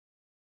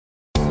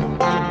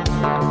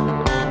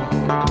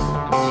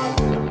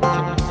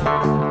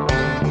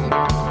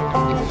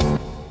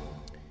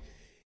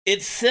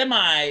It's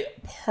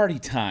semi-party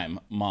time,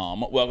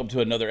 Mom. Welcome to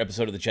another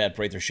episode of the Chad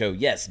Prather Show.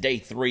 Yes, day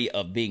 3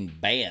 of being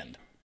banned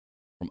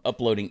from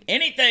uploading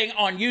anything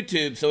on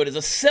YouTube, so it is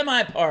a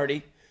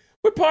semi-party.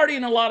 We're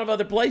partying a lot of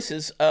other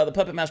places. The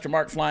Puppet Master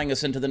Mark flying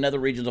us into the nether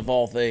regions of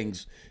all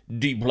things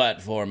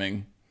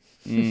deplatforming.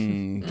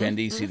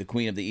 Candice, the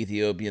queen of the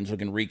Ethiopians,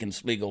 looking reeking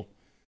Schlegel.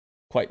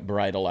 Quite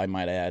bridal, I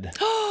might add.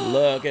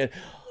 Look at...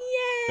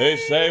 They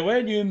say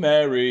when you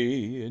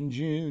marry in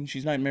June.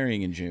 She's not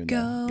marrying in June,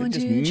 though. It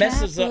just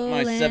messes up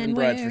my Seven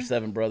Brides for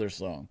Seven Brothers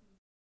song.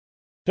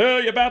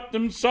 Tell you about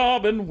them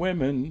sobbing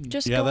women.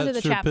 Just go to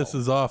the chapel.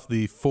 Pisses off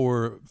the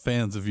 4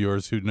 fans of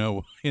yours who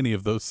know any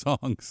of those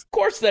songs. Of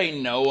course they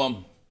know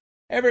them.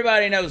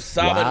 Everybody knows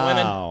sobbing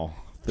women. Wow.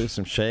 Threw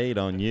some shade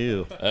on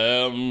you.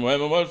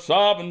 Women were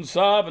sobbing,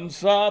 sobbing,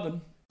 sobbing.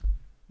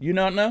 You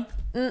not know?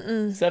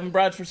 Seven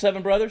Brides for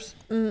Seven Brothers?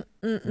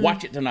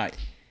 Watch it tonight.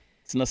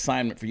 It's an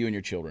assignment for you and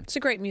your children. It's a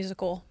great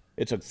musical.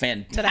 It's a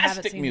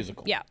fantastic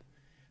musical. Yeah.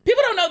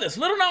 People don't know this.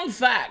 Little known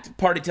fact.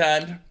 Party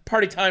timers.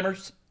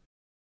 It's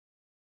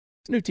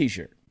a new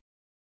t-shirt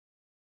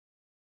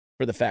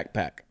for the Fact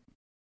Pack.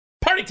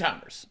 Party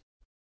timers.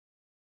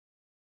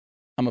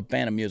 I'm a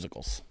fan of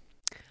musicals.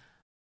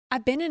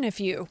 I've been in a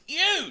few.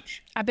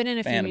 Huge. I've been in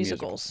a few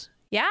musicals.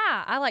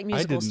 Yeah, I like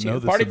musicals too.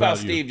 Party Foul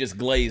Steve just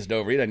glazed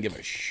over. He doesn't give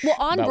a shit.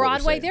 Well, on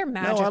Broadway, they're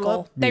magical. No, I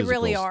love they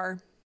really are.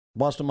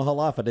 Watched them my whole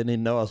life. I didn't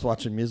even know I was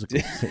watching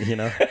musicals. You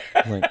know,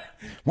 like,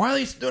 why are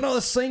they doing all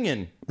this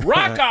singing?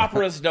 Rock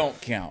operas don't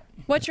count.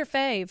 What's your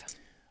fave?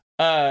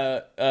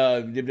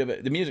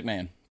 The Music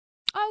Man.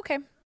 Oh, okay.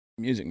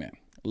 Music Man.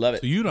 Love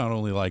it. So you not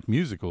only like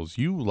musicals,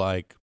 you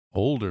like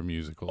older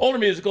musicals. Older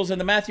musicals,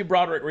 and the Matthew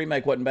Broderick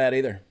remake wasn't bad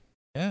either.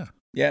 Yeah.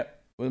 Yeah,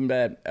 wasn't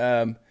bad.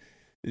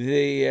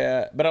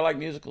 But I like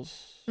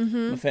musicals.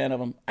 I'm a fan of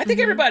them. I think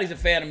everybody's a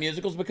fan of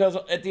musicals because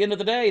at the end of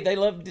the day, they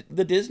love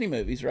the Disney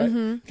movies, right?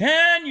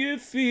 Can you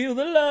feel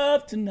the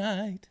love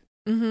tonight?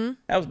 That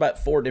was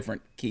about 4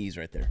 different keys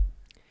right there.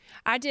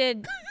 I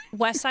did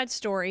West Side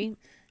Story.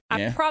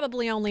 I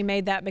probably only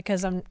made that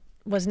because I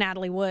was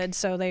Natalie Wood,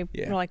 so they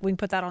were like, we can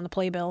put that on the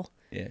playbill.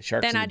 Yeah,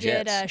 Sharks Then and the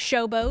Jets. Then I did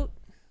Showboat.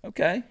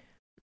 Okay.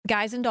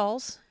 Guys and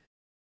Dolls.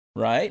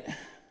 Right.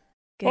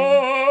 Good.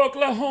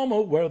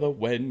 Oklahoma, where the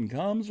wind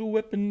comes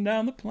whipping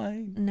down the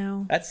plain.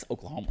 No, that's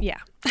Oklahoma. Yeah.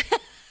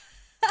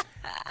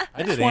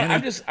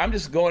 I'm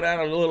just going down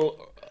a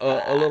little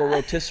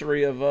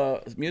rotisserie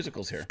of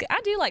musicals here.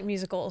 I do like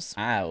musicals.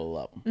 I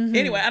love them.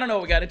 Anyway, I don't know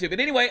what we got into, but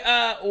anyway,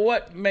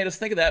 what made us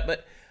think of that?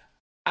 But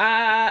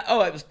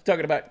I was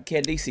talking about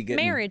Candice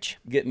getting marriage,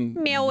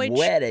 getting marriage,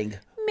 wedding,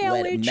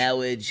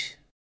 marriage.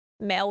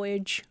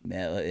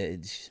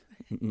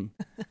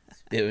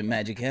 Spirit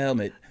Magic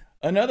Helmet.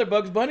 Another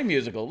Bugs Bunny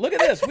musical. Look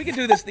at this. We could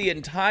do this the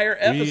entire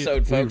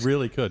episode, folks. We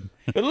really could.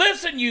 But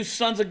listen, you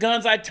sons of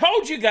guns, I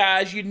told you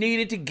guys you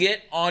needed to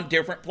get on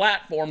different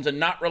platforms and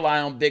not rely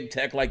on big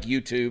tech like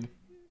YouTube.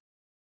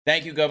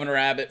 Thank you, Governor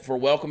Abbott, for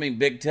welcoming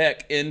big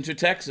tech into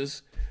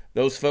Texas.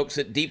 Those folks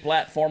that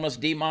deplatform us,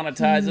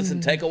 demonetize us,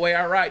 and take away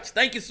our rights.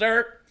 Thank you,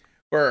 sir,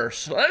 for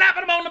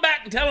slapping them on the back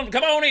and telling them,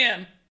 come on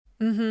in.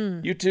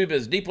 YouTube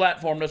has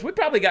deplatformed us. We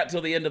probably got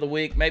till the end of the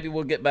week. Maybe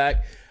we'll get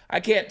back. I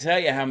can't tell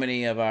you how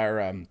many of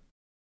our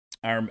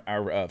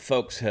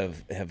folks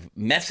have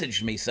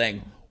messaged me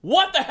saying,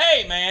 what the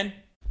hey, man?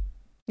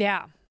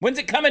 Yeah. When's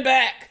it coming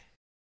back?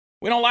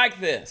 We don't like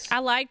this. I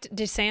liked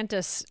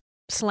DeSantis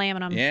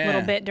slamming him a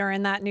little bit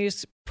during that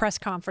news press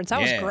conference.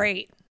 That was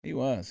great. He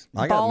was.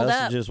 I got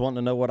messages wanting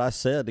to know what I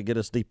said to get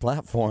us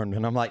deplatformed,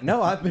 and I'm like,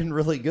 no, I've been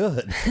really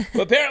good.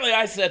 Well, apparently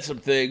I said some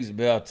things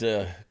about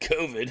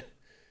COVID,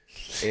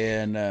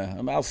 and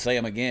I'll say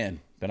them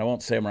again. But I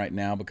won't say them right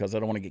now because I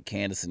don't want to get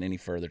Candace in any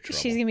further trouble.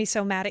 She's going to be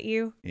so mad at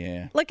you.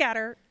 Yeah. Look at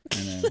her. I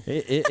know.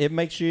 It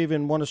makes you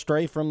even want to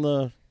stray from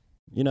the,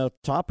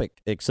 topic,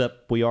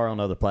 except we are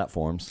on other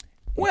platforms.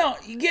 Well,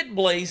 you get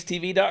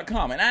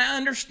blazetv.com. And I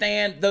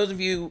understand those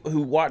of you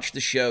who watch the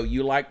show,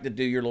 you like to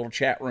do your little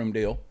chat room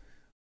deal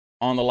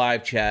on the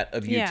live chat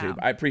of YouTube.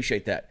 Yeah. I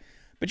appreciate that.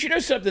 But you know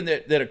something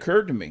that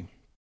occurred to me?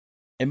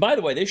 And by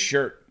the way, this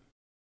shirt,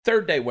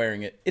 3rd day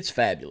wearing it, it's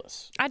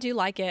fabulous. I do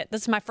like it.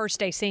 This is my first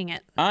day seeing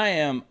it. I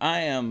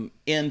am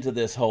into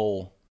this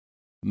whole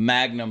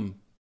Magnum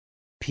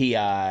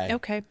PI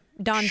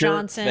Don shirt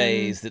Johnson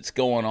phase that's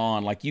going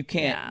on. Like you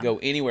can't go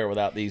anywhere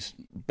without these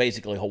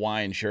basically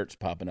Hawaiian shirts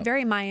popping up.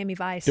 Very Miami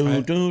Vice.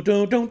 I do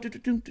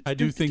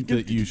think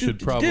that you should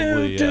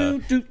probably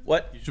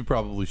what? You should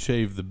probably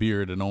shave the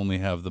beard and only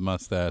have the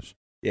mustache.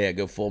 Yeah,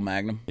 go full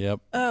Magnum. Yep.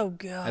 Oh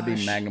gosh. That'd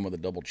be Magnum with a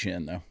double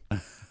chin though.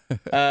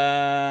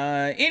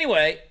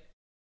 Anyway,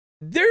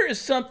 there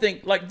is something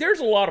like there's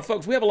a lot of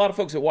folks. We have a lot of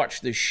folks that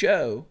watch this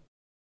show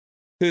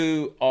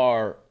who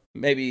are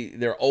maybe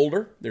they're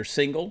older, they're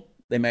single,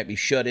 they might be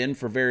shut in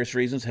for various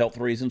reasons, health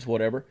reasons,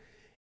 whatever.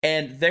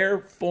 And their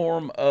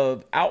form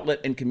of outlet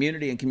and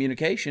community and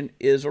communication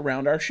is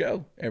around our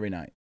show every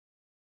night.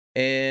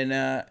 And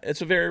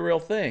it's a very real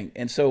thing.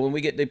 And so when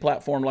we get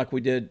deplatformed like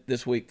we did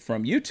this week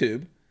from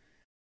YouTube,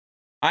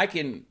 I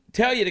can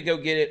tell you to go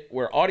get it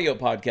where audio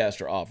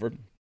podcasts are offered.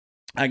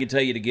 I can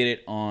tell you to get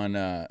it on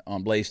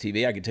Blaze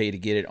TV. I can tell you to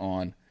get it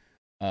on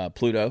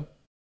Pluto,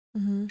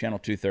 channel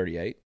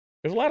 238.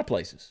 There's a lot of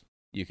places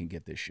you can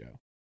get this show.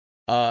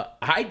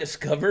 I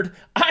discovered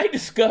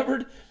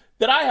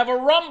that I have a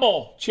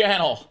Rumble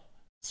channel,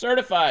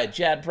 certified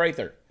Chad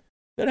Prather,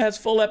 that has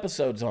full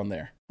episodes on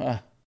there.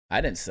 I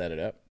didn't set it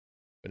up,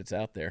 but it's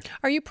out there.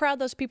 Are you proud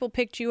those people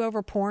picked you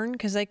over porn?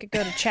 Because they could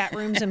go to chat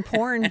rooms and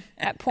porn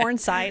at porn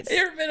sites. You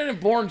ever been in a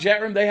porn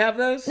chat room? They have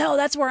those? No,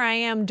 that's where I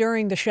am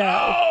during the show.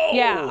 Oh,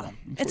 yeah,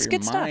 it's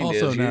good stuff.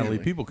 Also, Natalie,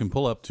 people can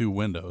pull up 2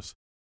 windows.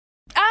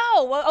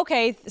 Oh, well,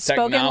 okay.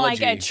 Spoken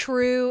Technology. like a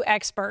true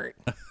expert.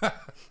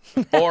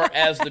 Or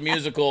as the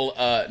musical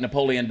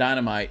Napoleon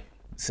Dynamite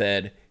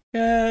said,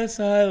 yes,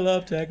 I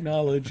love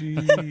technology.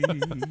 I'm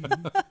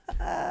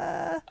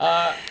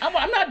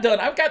not done.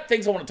 I've got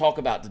things I want to talk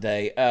about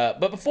today.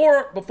 But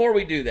before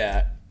we do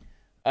that,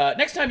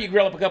 next time you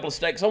grill up a couple of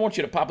steaks, I want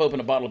you to pop open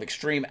a bottle of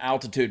Extreme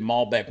Altitude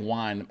Malbec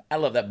wine. I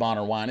love that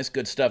Bonner wine. It's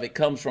good stuff. It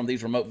comes from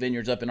these remote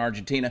vineyards up in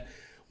Argentina.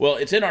 Well,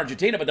 it's in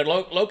Argentina, but they're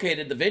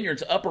located, the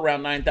vineyards, up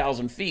around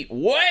 9,000 feet,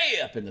 way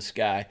up in the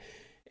sky,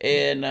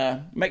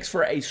 and makes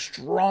for a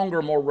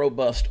stronger, more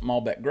robust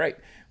Malbec grape.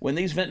 When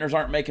these vintners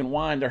aren't making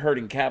wine, they're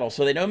herding cattle.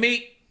 So they know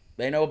meat,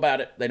 they know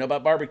about it, they know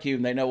about barbecue,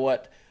 and they know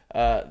what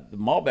the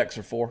Malbecs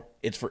are for.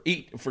 It's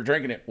for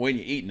drinking it when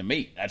you're eating the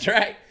meat. That's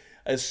right.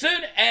 As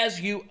soon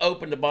as you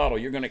open the bottle,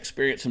 you're going to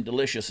experience some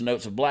delicious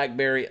notes of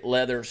blackberry,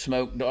 leather,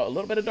 smoke, a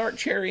little bit of dark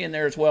cherry in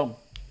there as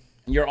well.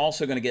 You're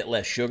also going to get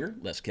less sugar,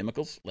 less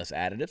chemicals, less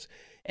additives,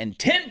 and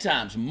 10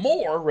 times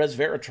more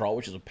resveratrol,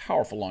 which is a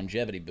powerful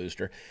longevity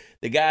booster.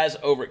 The guys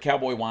over at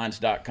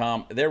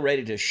cowboywines.com, they're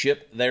ready to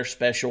ship their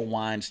special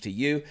wines to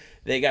you.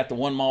 They got the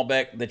one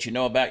Malbec that you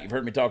know about. You've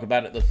heard me talk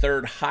about it. The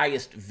 3rd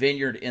highest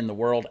vineyard in the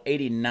world,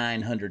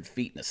 8,900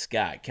 feet in the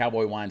sky.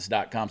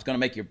 Cowboywines.com. It's going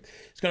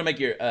to make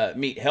your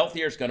meat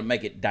healthier. It's going to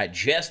make it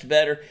digest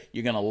better.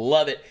 You're going to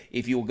love it.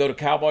 If you will go to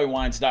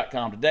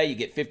cowboywines.com today, you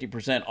get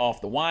 50% off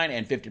the wine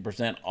and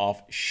 50%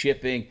 off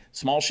shipping.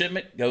 Small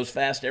shipment goes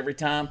fast every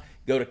time.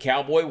 Go to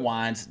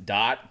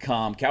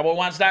cowboywines.com.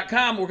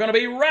 Cowboywines.com. We're going to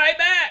be right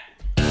back.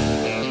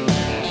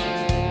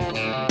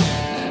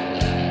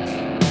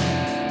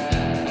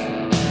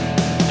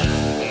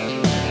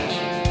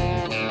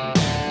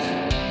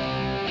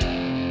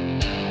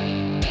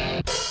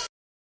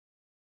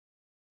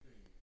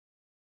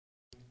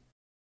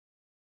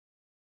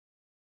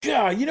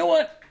 God, you know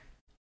what?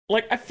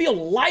 Like, I feel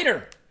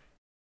lighter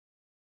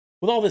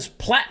with all this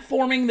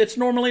platforming that's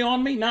normally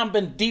on me. Now I've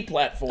been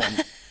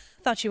deplatformed.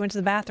 Thought you went to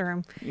the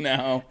bathroom.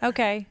 No.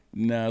 Okay.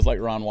 No, it's like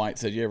Ron White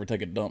said, you ever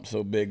take a dump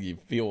so big you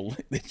feel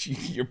that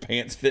your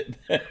pants fit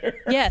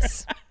better?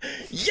 Yes.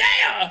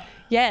 Yeah!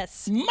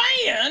 Yes.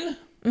 Man!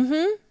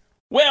 Mm-hmm.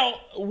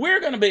 Well,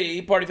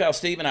 Party Foul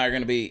Steve and I are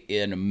going to be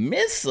in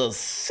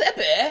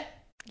Mississippi.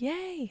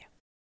 Yay.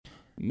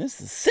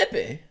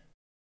 Mississippi.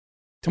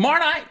 Tomorrow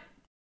night.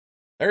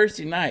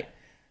 Thursday night.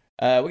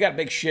 We got a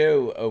big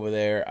show over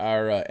there.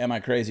 Our Am I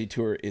Crazy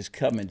tour is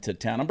coming to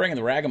town. I'm bringing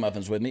the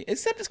Ragamuffins with me,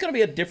 except it's going to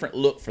be a different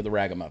look for the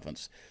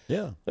Ragamuffins.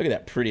 Yeah. Look at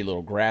that pretty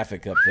little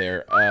graphic up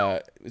there.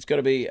 It's going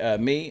to be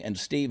me and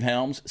Steve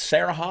Helms.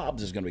 Sarah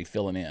Hobbs is going to be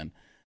filling in.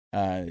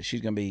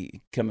 She's going to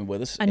be coming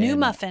with us. A new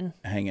muffin.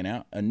 Hanging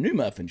out. A new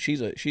muffin.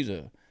 She's a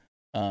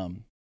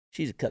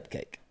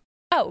cupcake.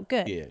 Oh,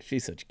 good. Yeah,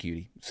 she's such a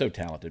cutie. So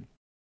talented.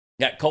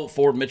 Got Colt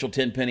Ford, Mitchell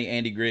Tenpenny,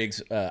 Andy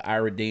Griggs,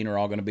 Ira Dean are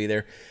all going to be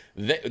there.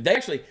 They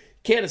actually,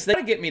 Candace,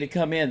 they get me to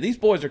come in. These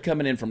boys are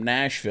coming in from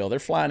Nashville. They're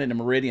flying into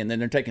Meridian, then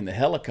they're taking the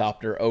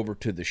helicopter over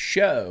to the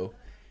show.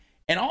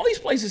 And all these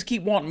places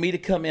keep wanting me to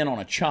come in on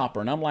a chopper.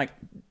 And I'm like,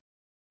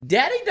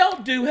 Daddy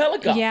don't do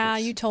helicopters. Yeah,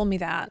 you told me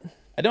that.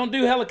 I don't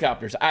do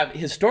helicopters. I've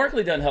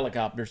historically done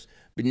helicopters,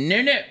 but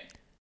no.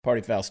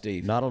 Party Foul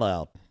Steve. Not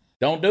allowed.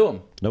 Don't do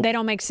them. Nope. They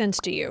don't make sense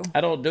to you. I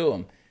don't do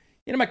them.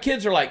 You know, my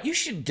kids are like, you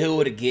should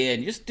do it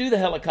again. Just do the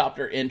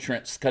helicopter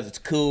entrance because it's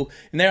cool.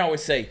 And they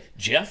always say,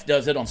 Jeff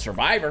does it on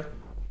Survivor.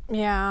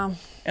 Yeah.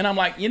 And I'm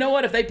like, you know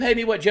what? If they pay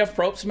me what Jeff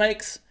Probst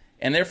makes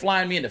and they're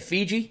flying me into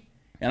Fiji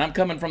and I'm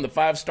coming from the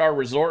 5-star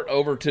resort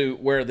over to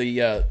where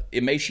the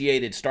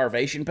emaciated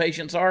starvation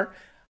patients are,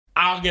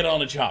 I'll get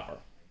on a chopper.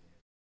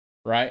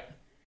 Right?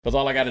 Because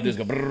all I got to do is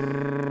go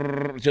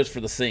brrrr, just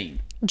for the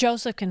scene.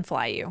 Joseph can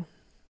fly you.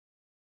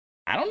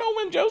 I don't know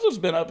when Joseph's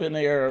been up in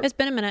the air. It's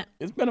been a minute.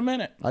 It's been a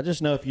minute. I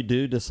just know if you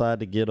do decide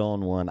to get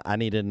on one, I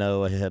need to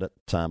know ahead of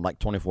time, like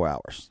 24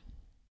 hours.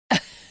 I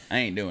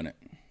ain't doing it.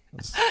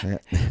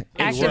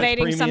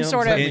 Activating some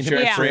sort of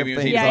insurance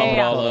premiums.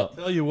 Yeah. All up.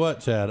 Tell you what,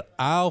 Chad,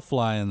 I'll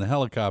fly in the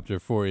helicopter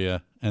for you,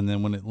 and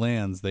then when it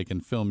lands, they can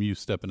film you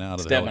stepping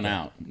out of the helicopter. Stepping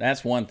out.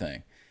 That's one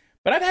thing.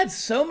 But I've had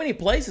so many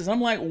places.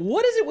 I'm like,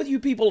 what is it with you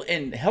people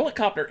in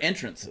helicopter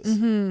entrances?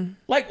 Mm-hmm.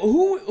 Like,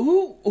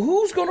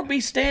 who's going to be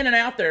standing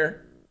out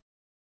there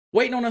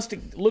waiting on us to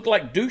look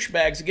like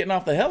douchebags getting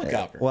off the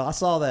helicopter? Well, I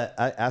saw that.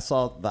 I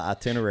saw the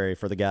itinerary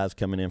for the guys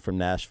coming in from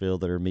Nashville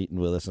that are meeting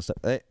with us and stuff.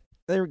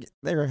 They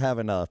were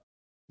having a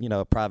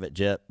private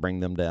jet bring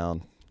them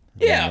down.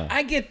 Yeah,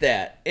 I get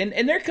that.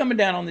 And they're coming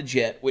down on the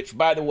jet, which,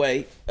 by the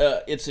way,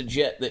 it's a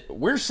jet that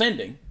we're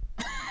sending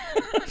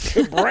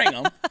to bring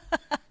them.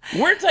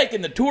 We're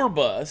taking the tour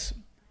bus.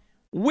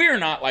 We're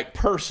not, like,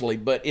 personally,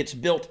 but it's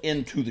built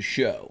into the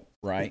show,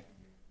 right,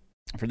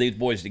 for these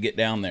boys to get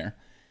down there.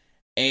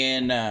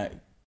 And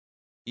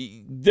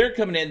they're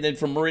coming in. Then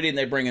from Meridian,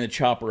 they bring in the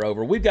chopper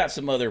over. We've got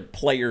some other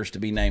players to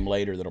be named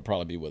later that'll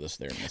probably be with us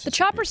there. The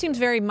chopper seems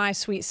very My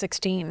Sweet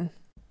 16.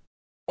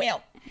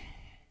 Well,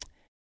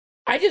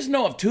 I just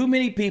know of too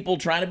many people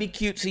trying to be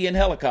cutesy in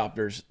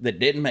helicopters that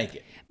didn't make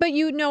it. But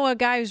you know a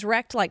guy who's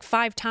wrecked like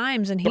 5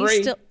 times and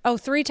he's still... Oh,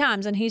 3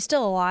 times and he's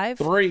still alive?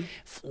 3.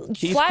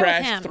 He's fly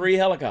crashed with him. 3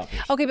 helicopters.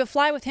 Okay, but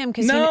fly with him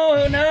because No.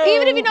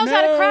 Even if he knows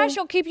how to crash,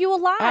 he'll keep you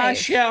alive. I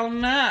shall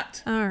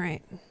not. All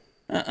right.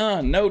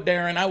 No,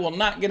 Darren, I will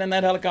not get in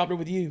that helicopter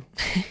with you.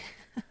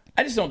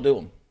 I just don't do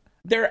them.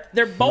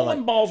 They're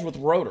bowling balls with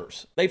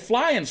rotors. They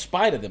fly in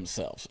spite of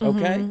themselves,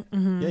 okay?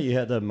 Yeah, you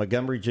had the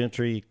Montgomery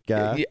Gentry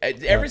guy.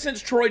 Ever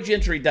since Troy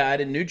Gentry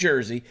died in New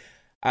Jersey,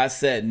 I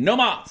said, no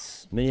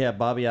mas. Then you had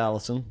Bobby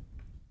Allison.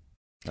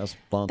 That's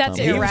a long That's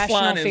time. He was irrational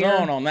flying fear. his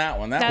own on that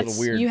one. That was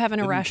weird. You have an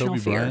Didn't irrational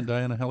Kobe fear. Bryant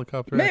die in a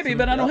helicopter Maybe, accident?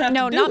 but I don't have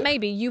to do not it.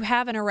 maybe. You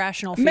have an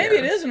irrational fear. Maybe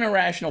it is an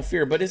irrational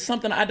fear, but it's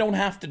something I don't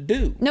have to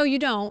do. No, you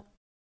don't.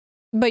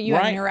 But you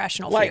have an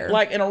irrational fear.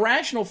 Like an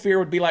irrational fear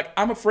would be like,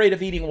 I'm afraid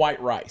of eating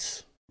white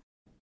rice.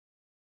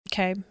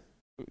 Okay.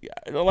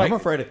 I'm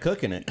afraid of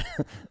cooking it.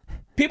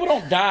 People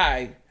don't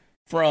die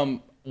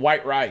from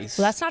white rice.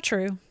 Well, that's not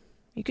true.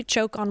 You could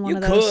choke on one You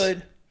of those.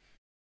 could.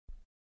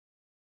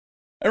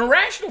 An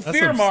irrational That's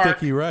fear, some Mark,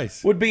 sticky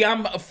rice. would be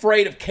I'm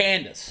afraid of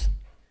Candace.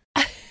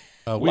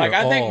 Like,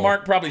 I think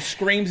Mark probably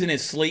screams in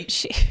his sleep.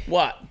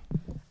 What?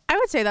 I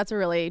would say that's a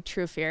really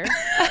true fear.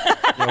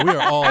 Yeah, we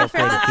are all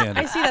afraid of I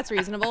Candace. see that's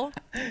reasonable.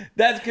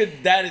 That's good.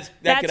 That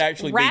could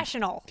actually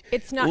rational.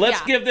 It's not. Let's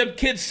yeah. give them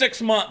kids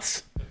 6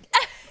 months.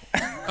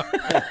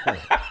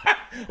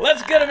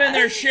 Let's get them in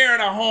there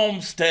sharing a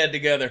homestead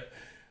together.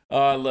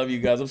 Oh, I love you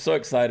guys. I'm so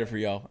excited for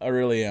y'all. I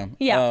really am.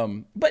 Yeah.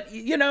 But,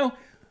 you know,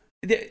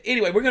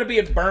 anyway, we're going to be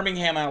in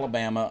Birmingham,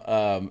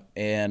 Alabama,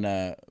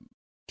 and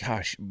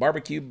gosh,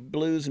 barbecue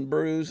blues and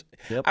brews.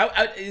 Yep.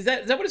 Is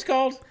that what it's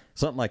called?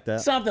 Something like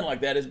that. Something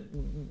like that. Is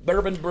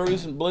bourbon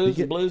brews and blues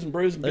and blues and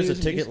brews and There's blues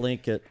a ticket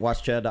link at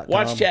watchchad.com.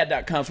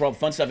 Watchchad.com is where all the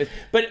fun stuff is.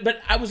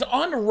 But I was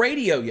on the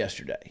radio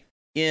yesterday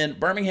in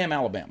Birmingham,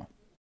 Alabama,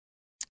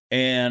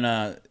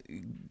 and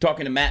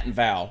talking to Matt and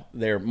Val,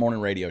 their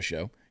morning radio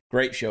show.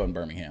 Great show in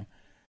Birmingham.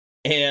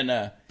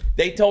 And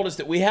they told us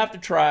that we have to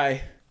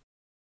try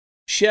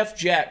Chef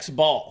Jack's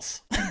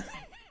balls.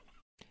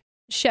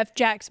 Chef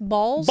Jack's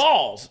balls?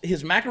 Balls.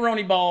 His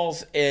macaroni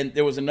balls, and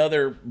there was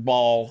another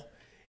ball.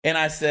 And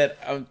I said,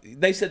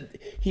 they said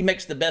he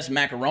makes the best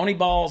macaroni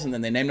balls, and then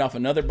they named off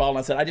another ball. And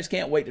I said, I just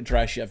can't wait to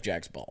try Chef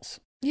Jack's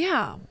balls.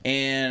 Yeah.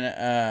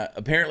 And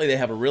apparently they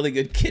have a really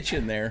good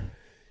kitchen there.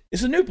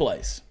 It's a new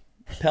place,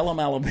 Pelham,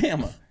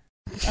 Alabama.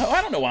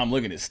 I don't know why I'm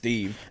looking at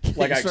Steve.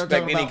 Like I expect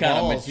any kind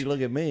balls, of... you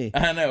look at me.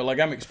 I know, like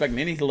I'm expecting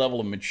any level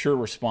of mature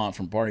response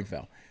from Party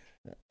Foul.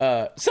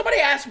 Somebody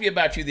asked me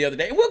about you the other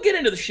day, and we'll get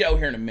into the show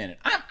here in a minute.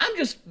 I'm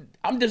just,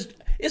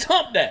 it's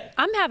hump day.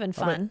 I'm having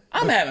fun.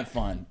 I'm having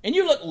fun. And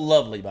you look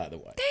lovely, by the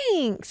way.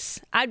 Thanks.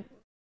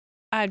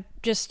 I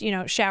just,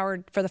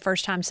 showered for the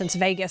first time since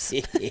Vegas.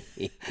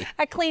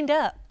 I cleaned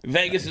up.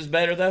 Vegas is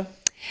better, though?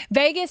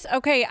 Vegas,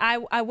 okay,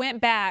 I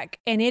went back,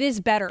 and it is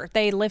better.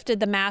 They lifted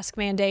the mask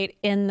mandate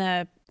in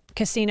the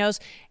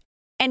casinos,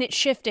 and it's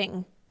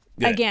shifting.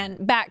 Good. Again,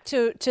 back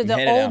to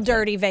the old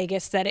dirty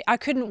Vegas that I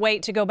couldn't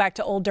wait to go back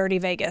to old dirty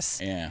Vegas.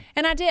 Yeah.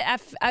 And I did.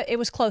 It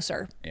was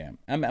closer. Yeah.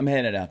 I'm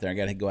headed out there. I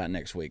got to go out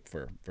next week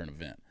for an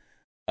event.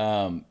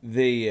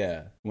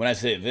 When I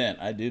say event,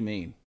 I do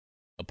mean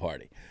a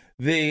party.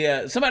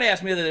 Somebody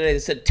asked me the other day, they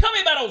said, tell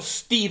me about old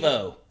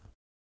Steve-O.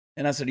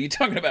 And I said, are you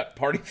talking about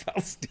Party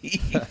Foul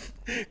Steve?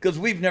 Because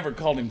we've never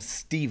called him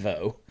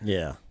Steve-O.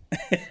 Yeah.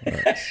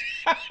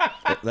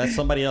 That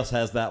somebody else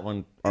has that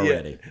one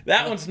already. Yeah,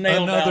 that one's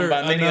nailed down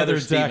by many other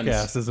Stevens.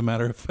 Jackass, as a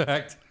matter of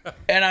fact.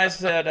 And I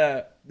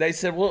said, they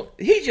said, well,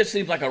 he just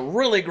seems like a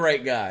really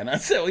great guy. And I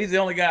said, well, he's the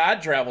only guy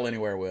I'd travel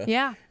anywhere with.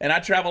 Yeah. And I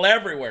travel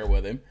everywhere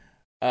with him.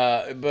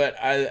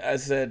 But I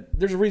said,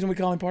 there's a reason we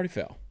call him Party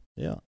Foul.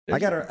 Yeah.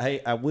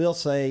 I will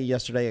say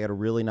yesterday I got a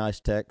really nice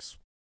text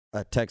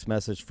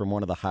message from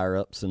one of the higher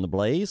ups in the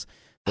Blaze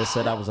that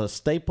said I was a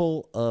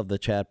staple of the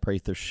Chad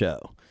Prather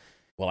show.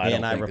 Well,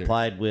 I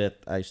replied with,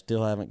 I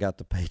still haven't got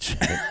the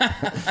paycheck.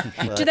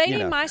 But, do they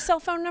need my cell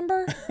phone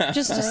number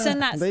just to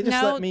send that? They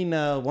just let me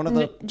know. One of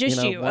the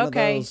just you.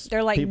 Okay.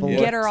 They're like,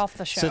 get her off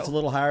the show. Sits a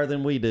little higher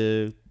than we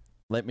do.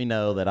 Let me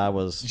know that I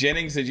was.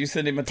 Jennings, did you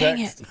send him a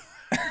text?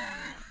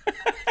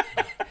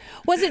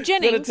 Was it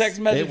Jennings? Was it a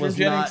text message from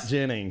Jennings? Not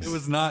Jennings. It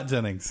was not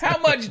Jennings. How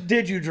much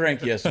did you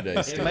drink yesterday?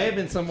 It may have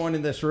been someone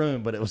in this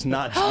room, but it was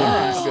not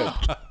Jennings.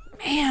 Good.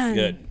 Man.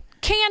 Good.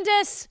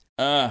 Candace.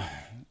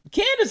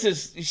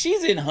 Candace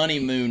she's in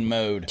honeymoon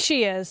mode.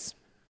 She is.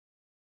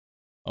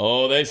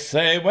 Oh, they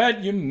say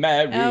when you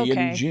marry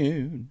in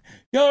June,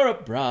 You're a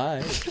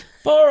bride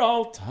for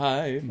all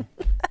time.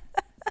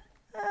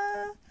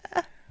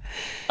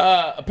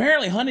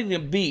 Apparently,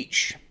 Huntington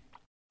Beach,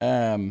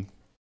 the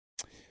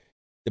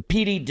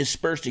PD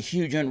dispersed a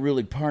huge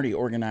unruly party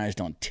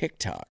organized on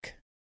TikTok.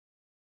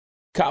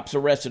 Cops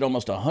arrested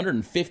almost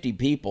 150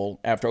 people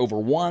after over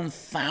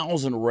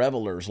 1,000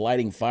 revelers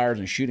lighting fires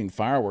and shooting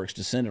fireworks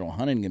descended on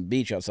Huntington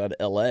Beach outside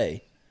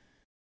L.A.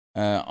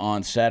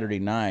 On Saturday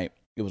night.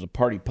 It was a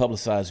party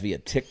publicized via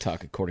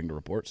TikTok, according to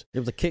reports. It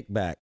was a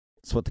kickback.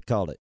 That's what they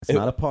called it. It's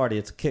not a party.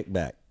 It's a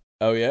kickback.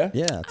 Oh, yeah?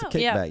 Yeah, it's a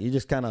kickback. Yeah. You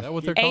just kind of... Is that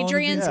what they're calling it?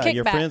 Adrian's kickback.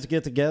 Your friends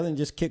get together and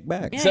just kick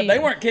back. Yeah. Except they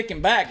weren't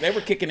kicking back. They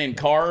were kicking in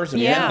cars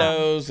and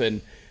windows.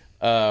 And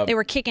they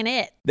were kicking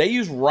it. they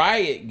used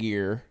riot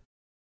gear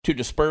to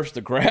disperse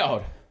the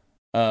crowd.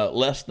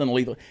 Less than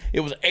lethal.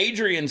 It was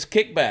Adrian's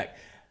kickback.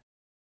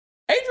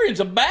 Adrian's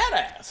a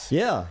badass.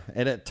 Yeah,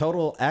 and a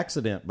total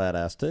accident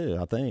badass, too,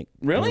 I think.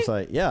 Really?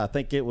 I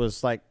think it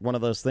was like one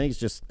of those things,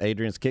 just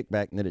Adrian's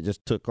kickback, and then it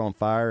just took on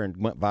fire and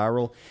went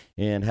viral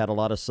and had a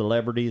lot of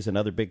celebrities and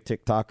other big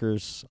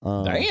TikTokers.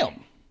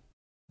 Damn.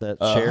 That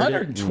shared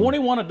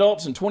 121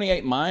 adults and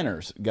 28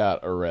 minors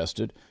got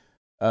arrested.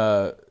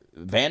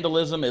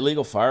 Vandalism,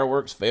 illegal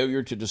fireworks,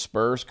 failure to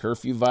disperse,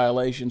 curfew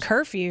violations.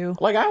 Curfew.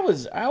 Like I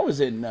was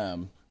in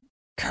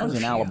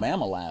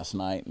Alabama last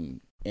night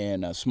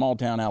in small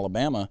town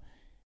Alabama,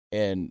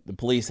 and the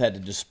police had to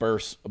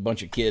disperse a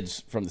bunch of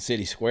kids from the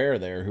city square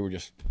there who were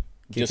just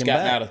gotten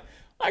out of.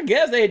 I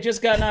guess they had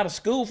just gotten out of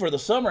school for the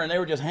summer and they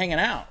were just hanging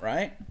out,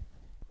 right,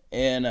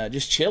 and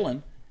just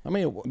chilling. I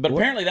mean, but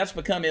apparently that's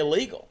become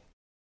illegal.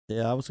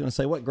 Yeah, I was going to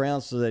say, what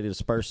grounds do they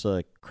disperse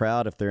a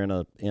crowd if they're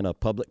in a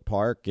public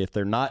park, if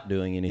they're not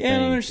doing anything? Yeah, I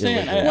don't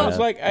understand. illegal? I was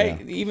like,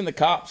 even the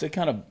cops, they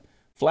kind of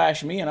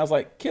flashed me, and I was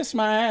like, kiss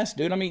my ass,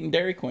 dude. I'm eating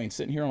Dairy Queen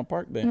sitting here on a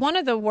park bench. One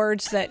of the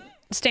words that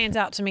stands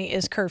out to me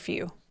is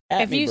curfew.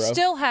 At if me, you bro.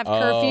 still have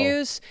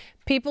curfews,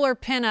 people are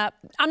pent up.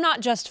 I'm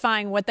not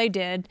justifying what they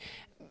did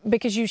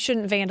because you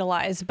shouldn't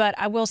vandalize, but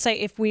I will say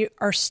if we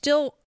are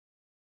still,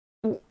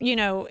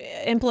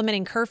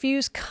 implementing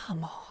curfews,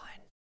 come on.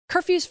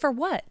 Curfews for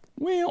what?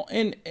 Well,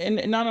 and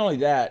not only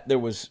that,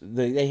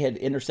 they had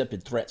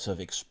intercepted threats of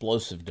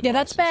explosive devices. Yeah,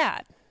 that's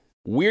bad.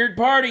 Weird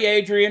party,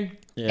 Adrian.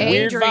 Yeah.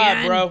 Weird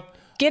vibe, bro.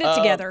 Get it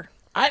together.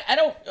 I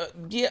don't.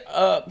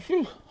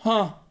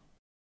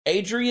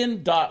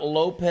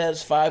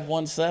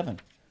 Adrian.Lopez517.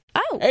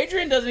 Oh.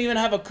 Adrian doesn't even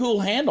have a cool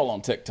handle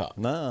on TikTok.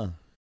 No,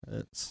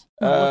 it's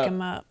Look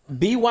him up.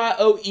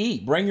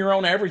 BYOE. Bring your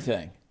own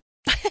everything.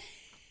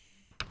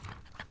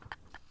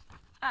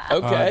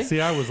 Okay.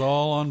 See, I was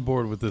all on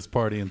board with this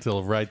party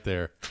until right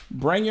there.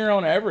 Bring your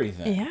own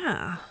everything.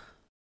 Yeah.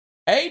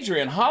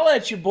 Adrian, holla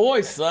at your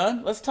boy,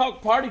 son. Let's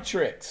talk party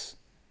tricks.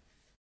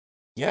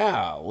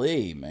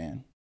 Golly,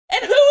 man.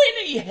 And who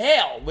in the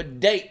hell would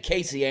date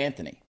Casey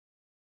Anthony?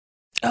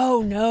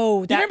 Oh, no.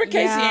 You remember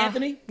Casey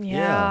Anthony?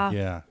 Yeah.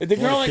 Yeah. The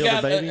girl that kill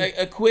got the baby?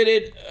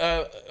 acquitted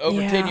over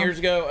Yeah. 10 years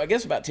ago, I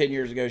guess about 10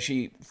 years ago,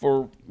 she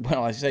was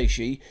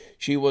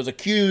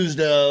accused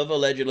of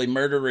allegedly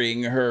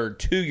murdering her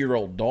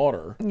 2-year-old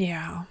daughter.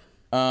 Yeah.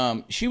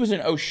 She was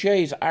in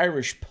O'Shea's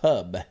Irish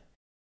pub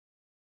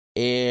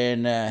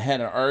and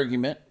had an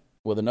argument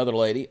with another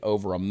lady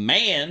over a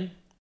man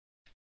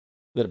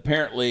that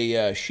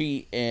apparently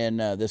she and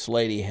this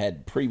lady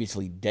had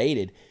previously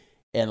dated,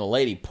 and the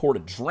lady poured a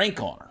drink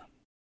on her.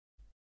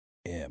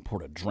 Yeah,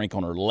 poured a drink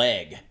on her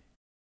leg.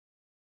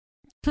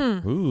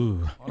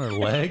 ooh. On her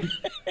leg?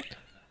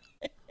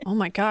 Oh,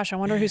 my gosh. I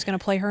wonder who's going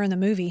to play her in the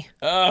movie.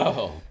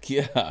 Oh,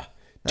 yeah.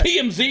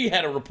 TMZ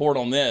had a report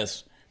on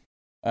this.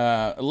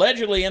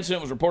 Allegedly,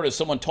 incident was reported as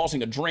someone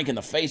tossing a drink in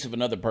the face of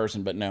another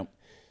person, but no.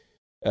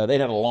 They'd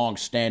had a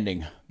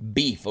long-standing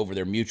beef over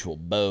their mutual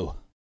beau.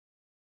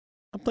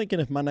 I'm thinking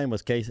if my name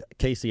was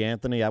Casey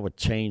Anthony, I would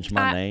change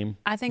my name.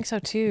 I think so,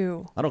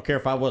 too. I don't care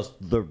if I was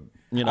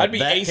I'd be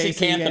that AC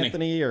Casey Anthony.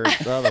 Anthony or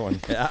the other one.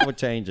 I would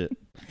change it.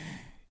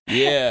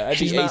 Yeah, I'd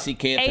She's be not- AC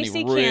Canthony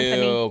AC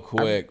real Canthony.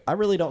 quick. I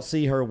really don't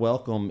see her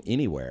welcome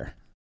anywhere.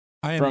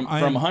 I From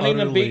am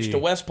Huntington Beach to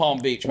utterly- West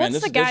Palm Beach, man.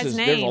 What's the guy's There's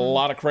a name?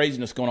 lot of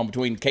craziness going on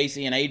between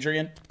Casey and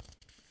Adrian.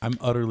 I'm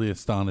utterly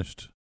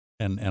astonished,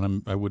 and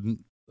I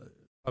wouldn't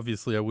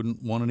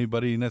want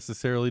anybody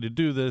necessarily to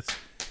do this,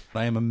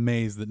 but I am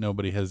amazed that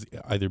nobody has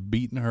either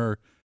beaten her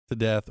to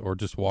death or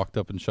just walked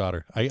up and shot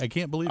her. I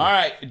can't believe it. All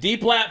right,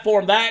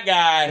 deplatform that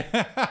guy.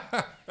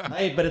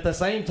 Hey, but at the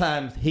same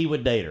time, he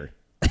would date her.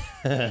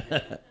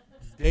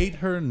 Date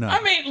her? No.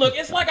 I mean, look,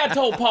 it's like I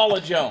told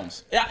Paula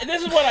Jones.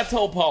 This is what I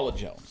told Paula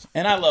Jones.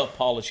 And I love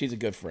Paula. She's a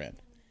good friend.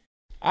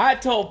 I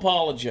told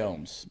Paula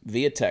Jones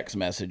via text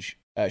message.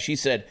 She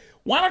said,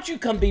 why don't you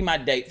come be my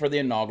date for the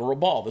inaugural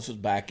ball? This was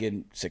back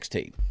in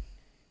 2016.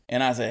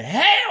 And I said,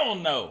 hell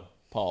no,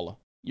 Paula.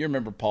 You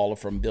remember Paula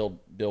from Bill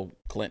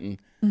Clinton.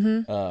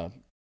 Mm-hmm.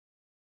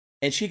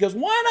 And she goes,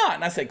 why not?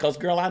 And I said, because,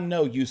 girl, I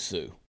know you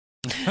sue.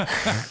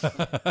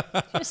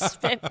 Just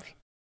spit.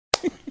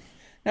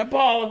 Now,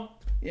 Paula,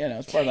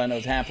 as far as I know,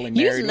 is happily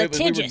married. You're We were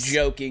litigious.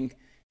 joking.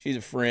 She's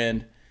a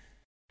friend.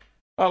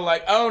 Oh,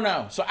 like, oh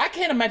no. So I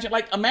can't imagine.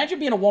 Like, imagine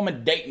being a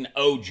woman dating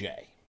OJ.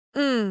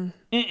 I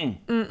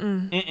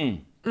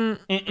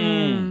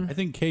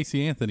think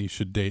Casey Anthony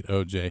should date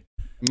OJ.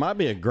 Might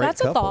be a great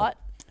That's couple. a thought.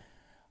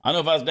 I know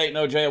if I was dating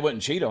OJ, I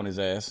wouldn't cheat on his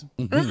ass.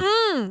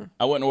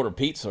 I wouldn't order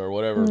pizza or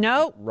whatever.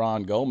 Nope.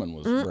 Ron Goldman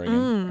was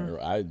bringing.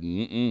 Or I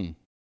Make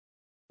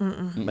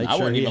I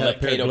sure wouldn't he even had a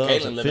let pair of Kato gloves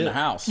Caitlin that live in the fit.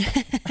 house.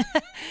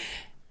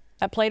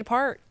 That played a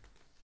part.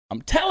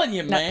 I'm telling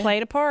you, That man.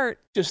 played a part.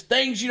 Just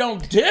things you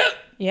don't do.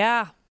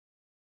 Yeah.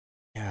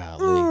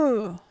 Golly.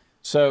 Ooh.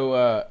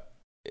 So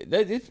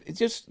it's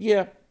just,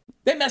 yeah.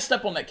 They messed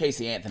up on that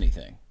Casey Anthony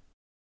thing.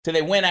 So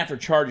they went after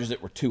charges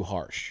that were too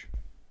harsh.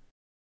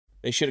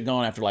 They should have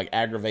gone after like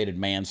aggravated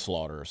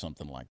manslaughter or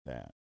something like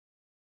that.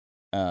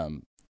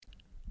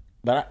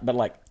 But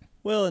like,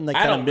 Well, and they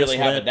I kind don't of really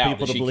have a misled doubt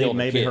people that to she believe killed her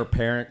maybe kid. her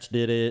parents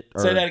did it.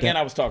 Or Say that again.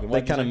 I was talking.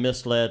 They kind of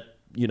misled,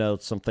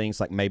 some things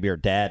like maybe her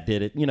dad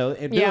did it. And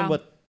Yeah. doing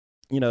what,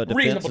 a defense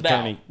Reasonable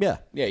attorney. doubt. Yeah.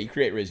 Yeah, you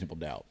create reasonable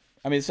doubt.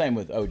 I mean, the same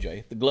with OJ.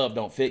 If the glove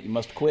don't fit, you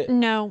must quit.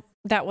 No,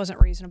 that wasn't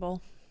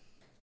reasonable.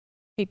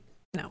 He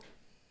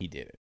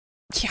did it.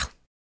 Yeah.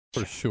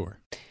 For sure.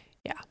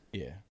 Yeah.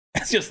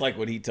 It's just like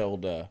what he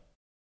told, who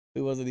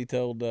was it he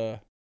told, oh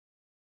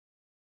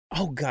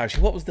gosh,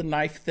 what was the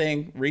knife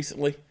thing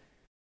recently?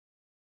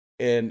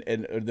 And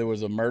there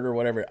was a murder or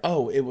whatever.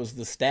 Oh, it was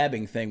the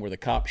stabbing thing where the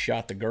cop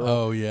shot the girl.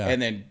 Oh, yeah. And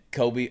then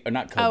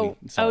not Kobe. Oh,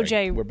 Sorry,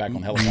 OJ. We're back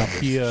on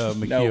helicopters.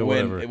 Makia, No,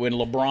 whatever. when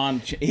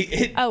LeBron,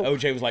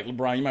 OJ was like,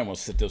 LeBron, you might want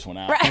to sit this one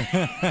out.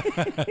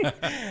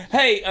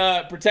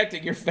 Hey,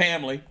 protecting your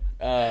family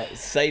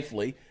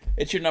safely.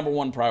 It's your number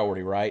one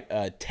priority, right?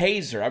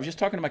 Taser. I was just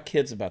talking to my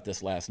kids about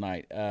this last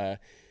night.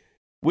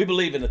 We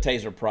believe in the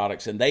Taser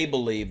products, and they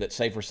believe that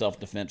safer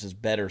self-defense is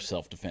better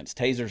self-defense.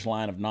 Taser's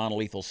line of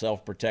non-lethal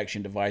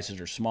self-protection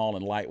devices are small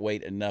and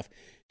lightweight enough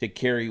to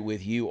carry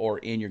with you or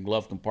in your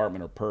glove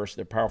compartment or purse.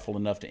 They're powerful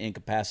enough to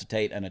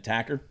incapacitate an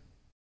attacker.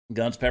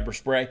 Guns, pepper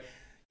spray.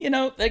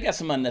 They got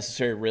some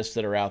unnecessary risks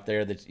that are out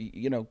there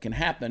that, can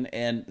happen,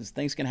 and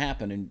things can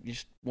happen, and you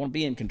just want to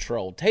be in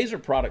control.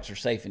 Taser products are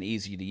safe and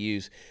easy to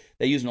use.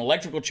 They use an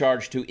electrical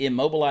charge to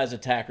immobilize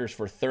attackers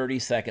for 30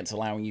 seconds,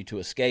 allowing you to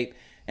escape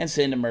and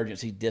send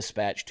emergency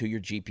dispatch to your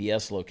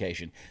GPS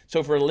location.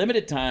 So for a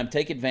limited time,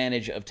 take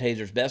advantage of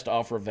Taser's best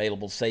offer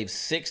available. Save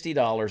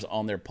 $60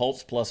 on their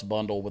Pulse Plus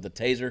bundle with a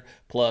Taser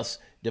Plus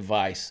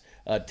device.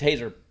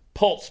 Taser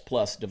Pulse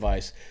Plus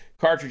device.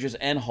 Cartridges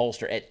and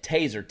holster at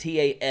Taser,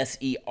 TASER.com.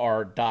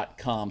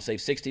 Save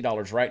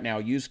 $60 right now.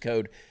 Use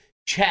code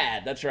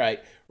CHAD. That's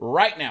right.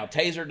 Right now,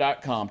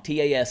 Taser.com,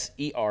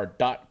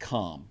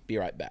 TASER.com. Be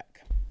right back.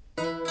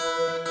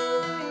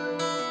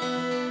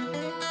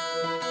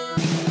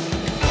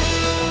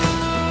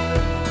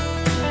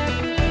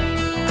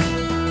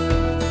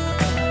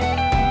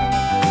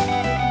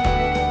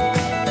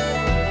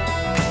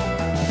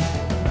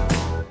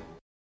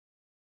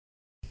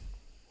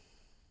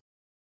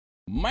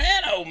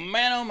 Man, oh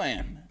man, oh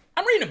man.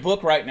 I'm reading a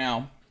book right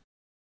now.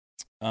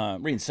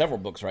 Reading several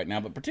books right now,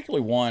 but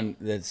particularly one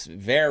that's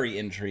very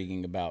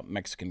intriguing about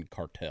Mexican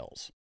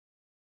cartels.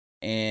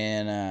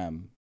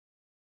 And,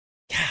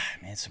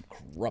 God, man, some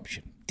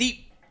corruption.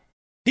 Deep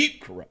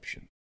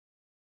corruption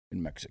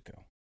in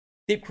Mexico.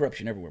 Deep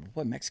corruption everywhere. But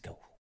boy, Mexico.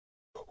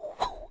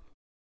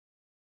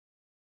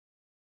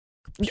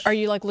 Are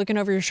you like looking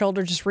over your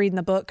shoulder just reading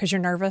the book because you're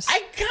nervous? I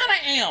kind of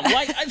am.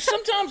 Like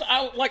sometimes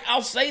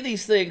I'll say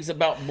these things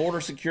about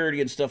border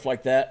security and stuff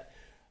like that,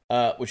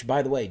 which,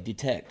 by the way,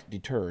 detect,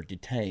 deter,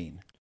 detain,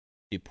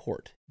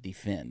 deport,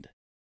 defend,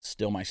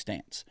 still my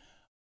stance.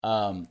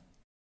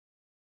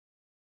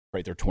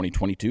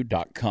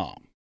 Prather2022.com.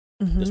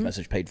 This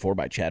message paid for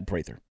by Chad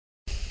Prather.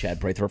 Chad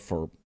Prather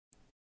for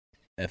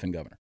effing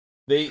governor.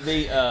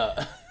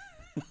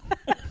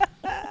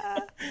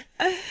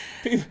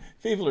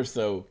 People are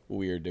so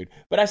weird, dude.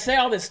 But I say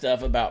all this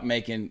stuff about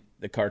making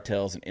the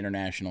cartels an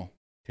international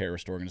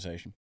terrorist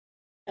organization.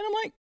 And I'm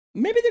like,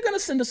 maybe they're going to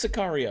send a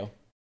Sicario.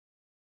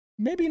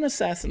 Maybe an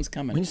assassin's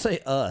coming. When you say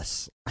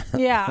us,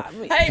 Yeah.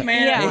 Hey,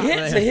 man, Yeah. a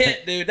hit's a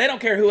hit, dude. They don't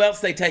care who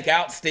else they take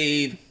out,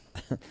 Steve.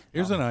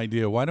 Here's an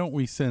idea. Why don't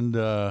we send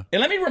And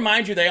let me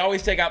remind you, they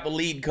always take out the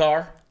lead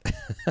car.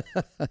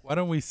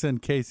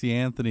 Casey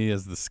Anthony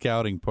as the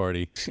scouting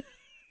party?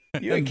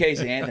 You and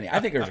Casey Anthony.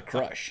 I think there's a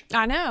crush.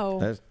 I know.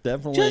 that's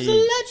definitely. Just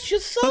let your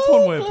soul That's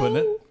one way of putting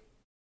it. glow.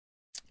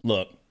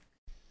 Look.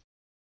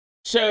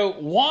 So,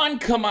 Juan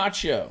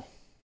Camacho.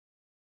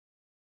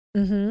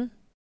 Mm-hmm.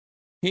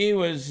 He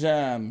was,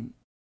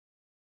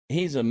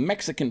 he's a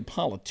Mexican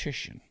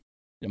politician,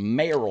 a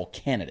mayoral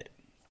candidate.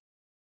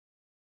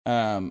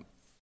 Apparently,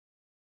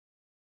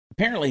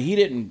 he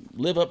didn't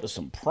live up to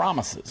some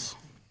promises.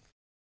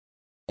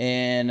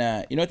 And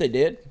you know what they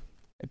did?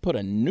 They put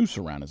a noose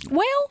around his neck.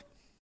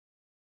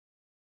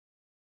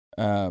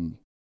 Well,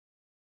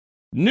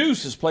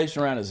 Noose is placed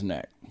around his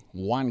neck.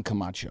 Juan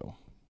Camacho.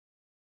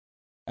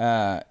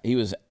 He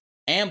was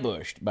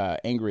ambushed by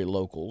angry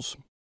locals.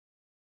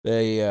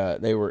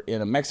 They were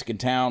in a Mexican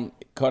town,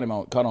 caught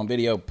on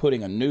video,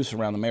 putting a noose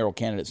around the mayoral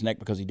candidate's neck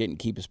because he didn't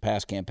keep his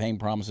past campaign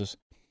promises.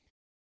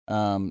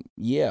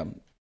 Yeah,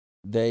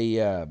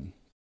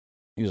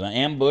 he was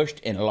ambushed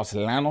in Los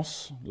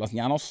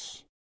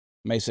Llanos,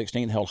 May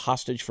 16th, held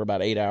hostage for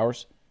about 8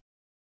 hours.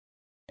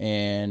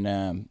 And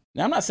now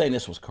I'm not saying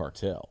this was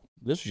cartel.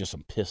 This was just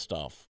some pissed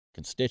off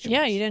constituents.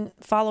 Yeah, you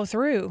didn't follow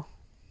through.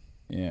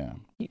 Yeah.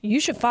 You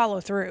should follow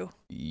through.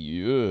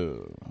 Yeah.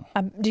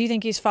 Do you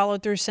think he's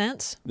followed through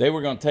since? They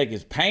were going to take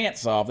his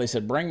pants off. They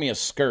said, bring me a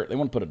skirt. They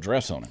want to put a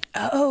dress on him.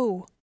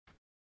 Oh.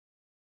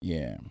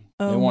 Yeah.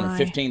 Oh, they wanted my.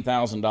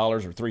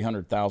 $15,000 or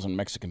 300,000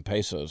 Mexican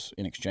pesos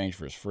in exchange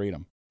for his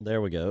freedom.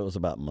 There we go. It was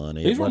about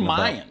money. These were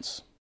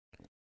Mayans.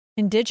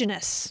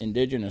 Indigenous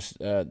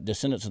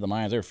Descendants of the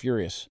Mayans. They're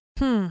furious.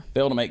 Hmm.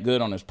 Failed to make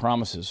good on his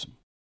promises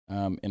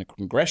in a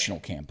congressional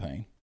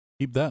campaign.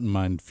 Keep that in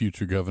mind,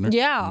 future governor.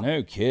 Yeah.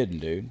 No kidding,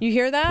 dude. You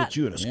hear that? Put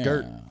you in a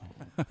skirt.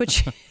 Yeah.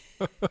 Which,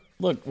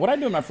 Look, what I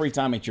do in my free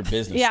time ain't your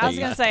business, yeah, I was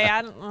Steve. going to say,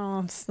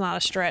 it's not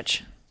a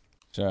stretch.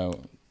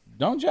 So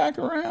don't jack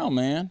around,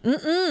 man.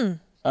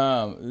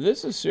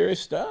 This is serious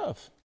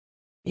stuff.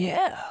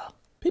 Yeah.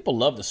 People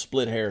love to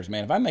split hairs,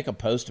 man. If I make a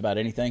post about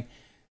anything,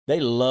 they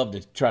love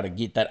to try to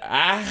get that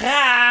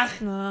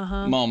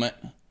aha moment.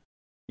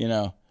 You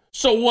know.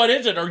 So what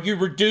is it? Are you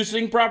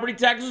reducing property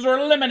taxes or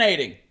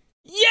eliminating?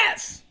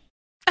 Yes.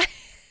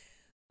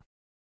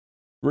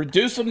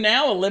 Reduce them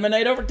now,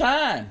 eliminate over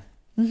time.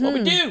 What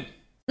we do.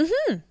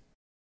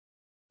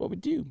 What we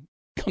do.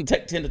 It's going to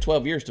take 10 to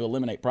 12 years to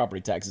eliminate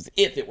property taxes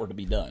if it were to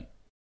be done.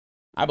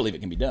 I believe it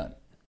can be done.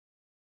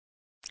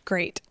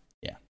 Great.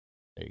 Yeah.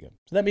 There you go.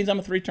 So that means I'm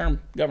a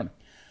 3-term governor.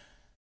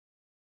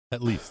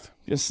 At least.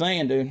 Just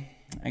saying, dude.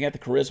 I got the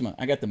charisma.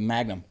 I got the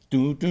magnum.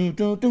 You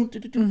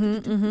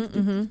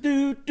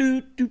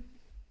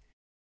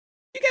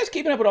guys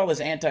keeping up with all this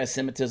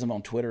anti-Semitism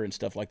on Twitter and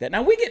stuff like that?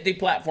 Now, we get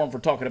deplatformed for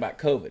talking about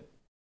COVID.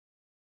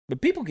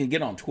 But people can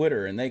get on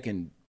Twitter and they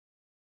can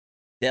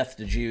death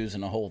to Jews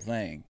and the whole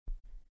thing.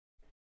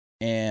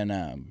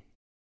 And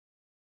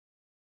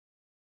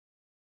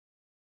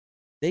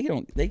they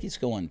just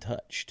go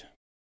untouched.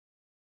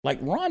 Like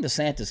Ron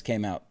DeSantis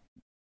came out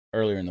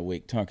earlier in the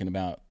week talking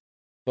about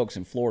folks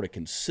in Florida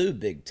can sue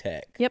big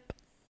tech. Yep.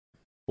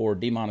 For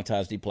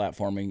demonetized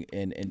deplatforming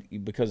and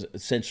because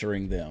of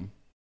censoring them.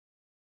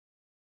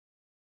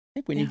 I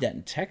think we need that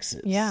in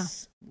Texas. Yeah.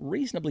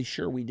 Reasonably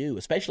sure we do,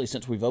 especially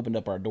since we've opened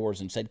up our doors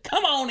and said,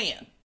 come on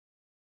in.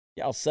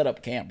 Y'all set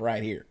up camp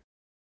right here.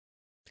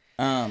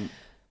 But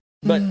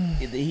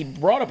he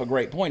brought up a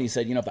great point. He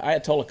said, if the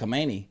Ayatollah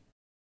Khomeini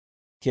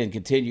can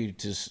continue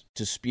to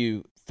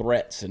spew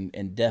threats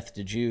and death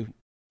to Jews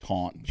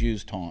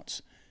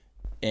taunts,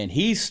 and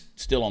he's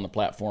still on the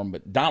platform,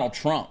 but Donald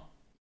Trump,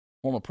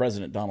 former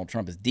President Donald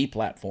Trump, is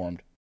deplatformed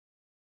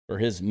for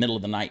his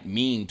middle-of-the-night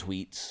mean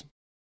tweets.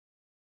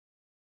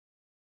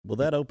 Will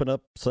that open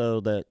up so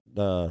that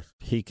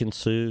he can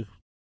sue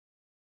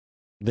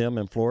them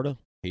in Florida?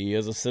 He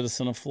is a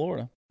citizen of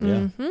Florida.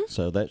 Yeah.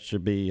 So that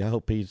should be. I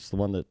hope he's the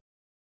one that.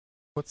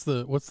 What's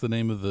the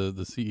name of the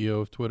CEO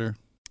of Twitter?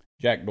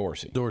 Jack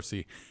Dorsey.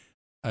 Dorsey.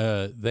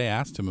 They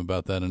asked him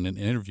about that in an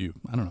interview,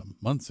 I don't know,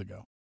 months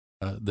ago.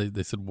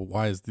 They said, well,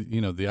 why is the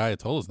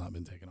Ayatollah's not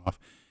been taken off?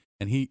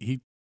 And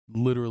he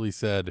literally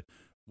said,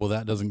 well,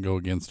 that doesn't go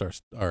against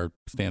our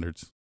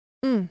standards.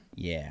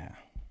 Yeah.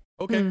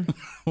 Okay.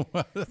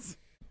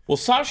 Well,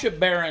 Sacha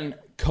Baron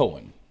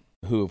Cohen,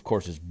 who of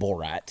course is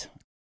Borat,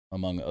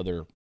 among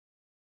other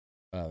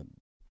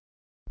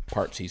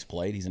parts he's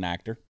played, he's an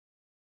actor.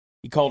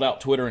 He called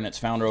out Twitter and its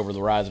founder over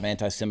the rise of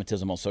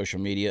anti-Semitism on social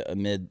media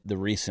amid the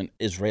recent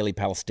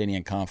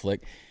Israeli-Palestinian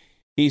conflict.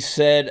 He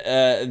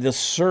said the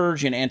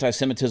surge in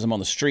anti-Semitism on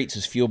the streets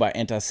is fueled by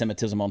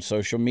anti-Semitism on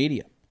social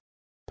media.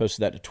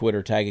 Posted that to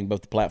Twitter, tagging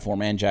both the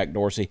platform and Jack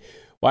Dorsey.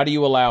 Why do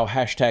you allow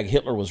hashtag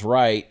Hitler was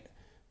right?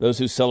 Those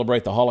who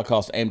celebrate the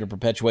Holocaust aim to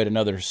perpetuate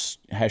another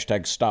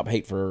hashtag stop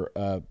hate for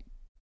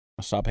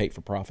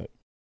profit.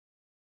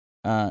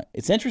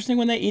 It's interesting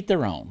when they eat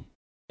their own,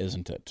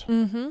 isn't it?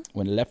 Mm-hmm.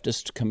 When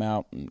leftists come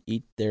out and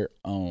eat their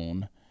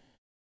own.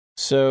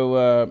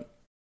 So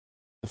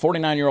the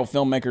 49-year-old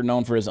filmmaker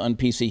known for his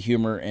un-PC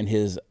humor and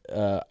his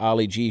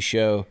Ali G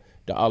show,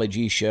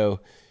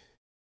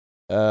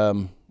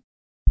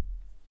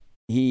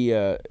 he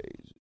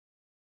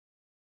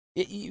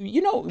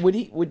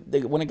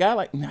when a guy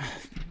like,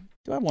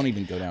 do I won't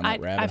even go down that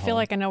rabbit hole? I feel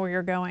like I know where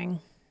you're going.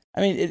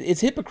 I mean, it's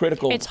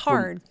hypocritical. It's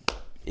hard.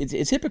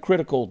 It's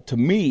hypocritical to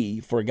me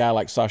for a guy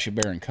like Sacha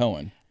Baron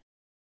Cohen,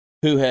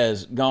 who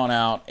has gone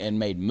out and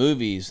made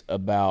movies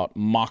about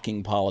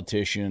mocking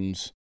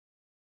politicians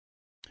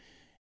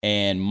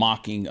and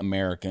mocking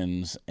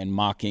Americans and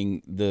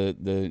mocking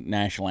the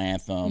national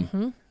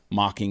anthem,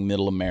 mocking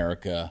Middle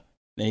America.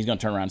 Then he's going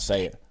to turn around and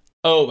say,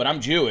 "Oh, but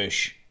I'm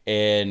Jewish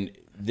and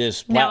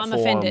this platform now I'm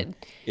offended."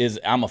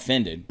 I'm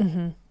offended.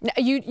 Mm-hmm.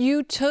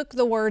 You took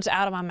the words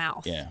out of my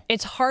mouth. Yeah.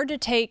 It's hard to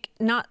take,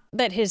 not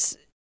that his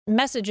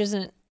message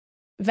isn't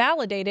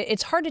validated,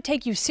 it's hard to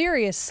take you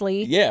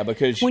seriously. Yeah,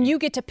 because when you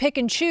get to pick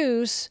and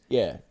choose.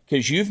 Yeah,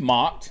 because you've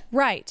mocked.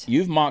 Right.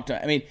 You've mocked.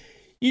 I mean,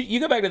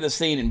 you go back to the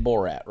scene in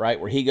Borat, right,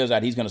 where he goes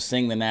out, he's going to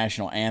sing the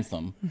national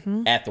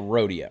anthem at the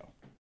rodeo.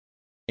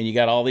 and you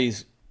got all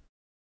these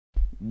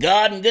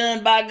God and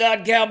gun by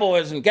God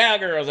cowboys and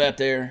cowgirls out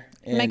there.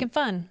 And making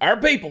fun. Our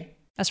people.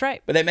 That's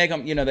right. But they make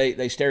them,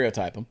 they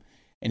stereotype them.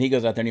 And he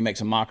goes out there and he makes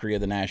a mockery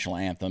of the national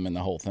anthem and the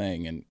whole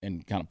thing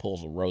and kind of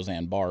pulls a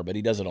Roseanne Barr, but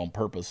he does it on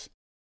purpose.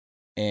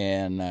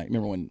 And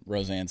remember when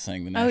Roseanne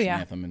sang the national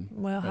anthem? And,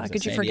 well, how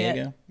could you forget?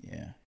 Diego?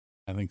 Yeah.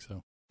 I think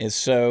so. And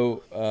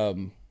so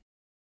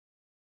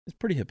it's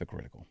pretty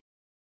hypocritical.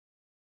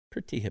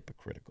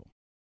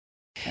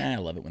 I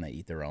love it when they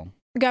eat their own.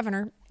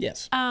 Governor.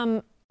 Yes.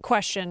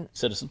 Question.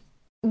 Citizen.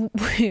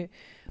 When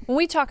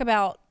we talk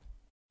about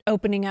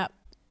opening up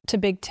to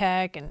big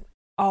tech and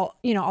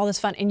all this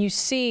fun, and you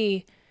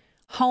see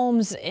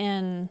homes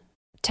in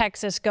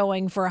Texas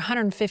going for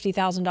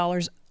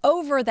 $150,000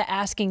 over the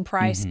asking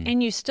price,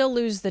 and you still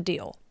lose the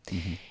deal.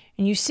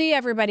 And you see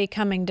everybody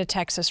coming to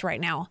Texas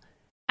right now.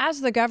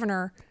 As the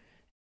governor,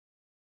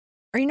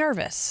 are you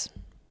nervous?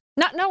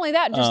 Not only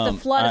that, just the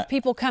flood of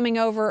people coming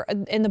over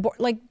in the board.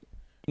 Like,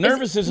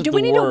 nervous isn't the word.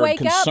 Do we need to wake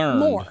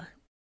concerned. up more?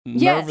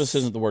 Nervous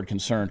isn't the word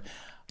concerned.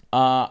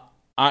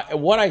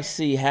 What I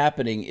see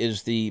happening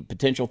is the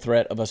potential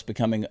threat of us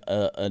becoming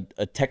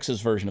a Texas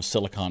version of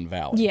Silicon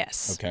Valley.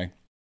 Yes. Okay.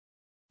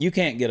 You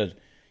can't get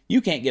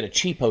a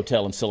cheap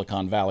hotel in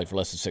Silicon Valley for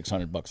less than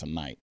 $600 a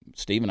night.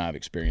 Steve and I have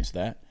experienced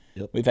that.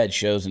 Yep. We've had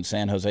shows in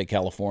San Jose,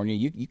 California.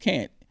 You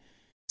can't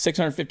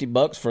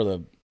 $650 for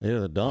the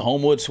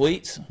Homewood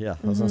Suites. Yeah,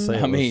 I was gonna say.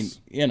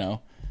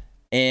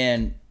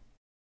 And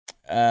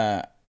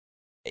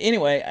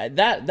anyway,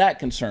 that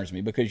concerns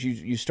me because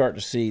you start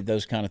to see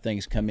those kind of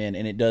things come in,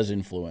 and it does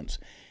influence.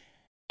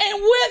 And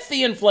with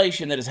the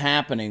inflation that is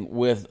happening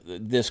with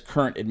this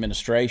current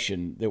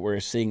administration that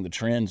we're seeing the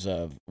trends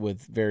of,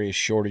 with various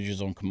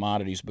shortages on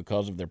commodities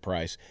because of their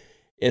price,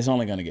 it's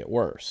only going to get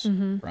worse,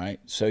 right?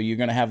 So you're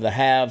going to have the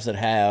haves that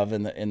have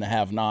and the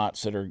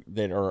have-nots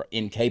that are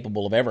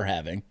incapable of ever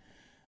having,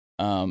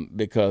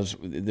 because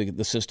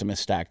the system is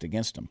stacked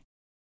against them.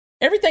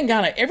 Everything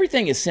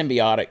is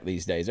symbiotic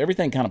these days.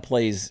 Everything kind of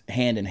plays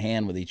hand in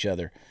hand with each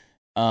other.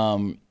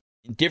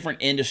 Different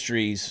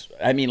industries,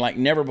 like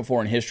never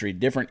before in history,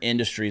 different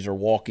industries are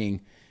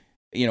walking,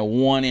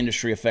 one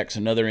industry affects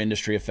another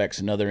industry,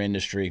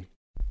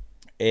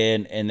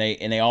 and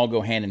they all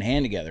go hand in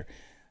hand together.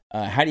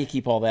 How do you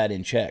keep all that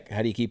in check?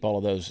 How do you keep all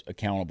of those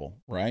accountable,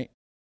 right?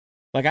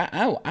 Like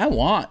I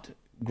want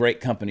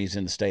great companies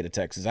in the state of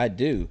Texas, I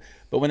do,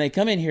 but when they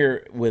come in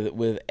here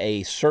with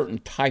a certain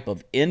type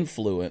of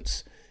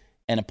influence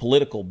and a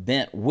political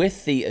bent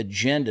with the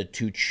agenda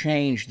to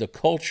change the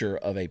culture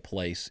of a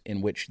place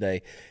in which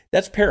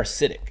that's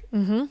parasitic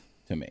to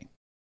me.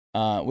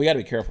 We got to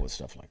be careful with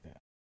stuff like that.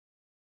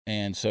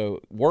 And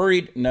so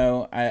worried,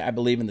 no, I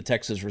believe in the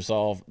Texas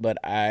resolve, but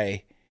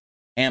I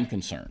am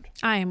concerned.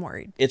 I am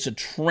worried. It's a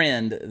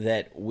trend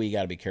that we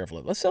got to be careful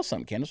of. Let's sell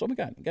something, Candace. What we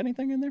got? Got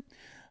anything in there?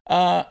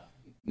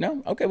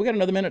 No? Okay, we got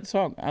another minute to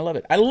talk. I love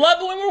it. I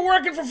love it when we're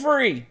working for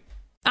free.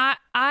 I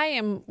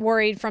am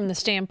worried from the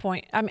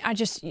standpoint. I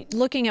just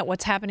looking at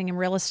what's happening in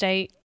real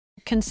estate,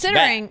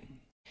 considering.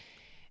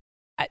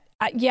 But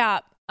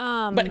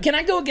can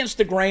I go against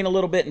the grain a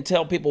little bit and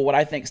tell people what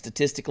I think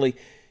statistically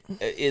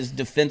is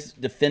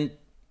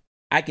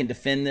I can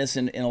defend this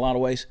in a lot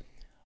of ways.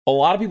 A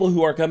lot of people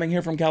who are coming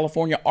here from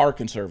California are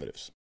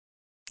conservatives.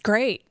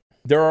 Great.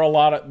 There are a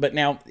lot of, but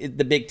now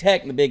the big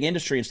tech and the big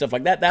industry and stuff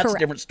like that, that's Correct. A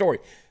different story.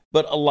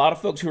 But a lot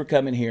of folks who are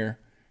coming here,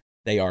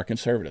 they are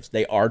conservatives.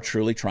 They are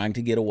truly trying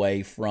to get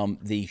away from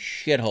the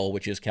shithole,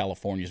 which is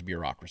California's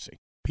bureaucracy.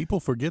 People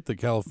forget that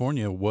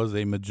California was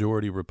a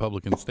majority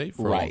Republican state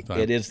for a long time.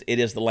 It is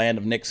the land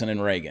of Nixon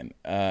and Reagan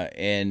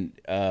and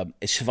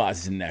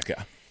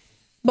Schwarzenegger.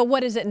 But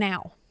what is it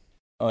now?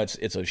 Oh, it's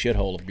a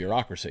shithole of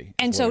bureaucracy.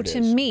 And so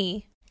to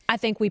me, I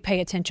think we pay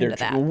attention to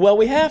that. Well,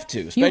 we have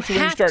to, especially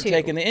when you start to.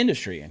 taking the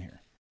industry in here.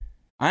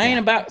 I ain't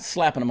about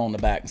slapping them on the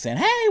back and saying,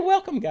 hey,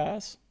 welcome,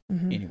 guys.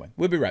 Anyway,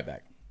 we'll be right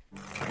back.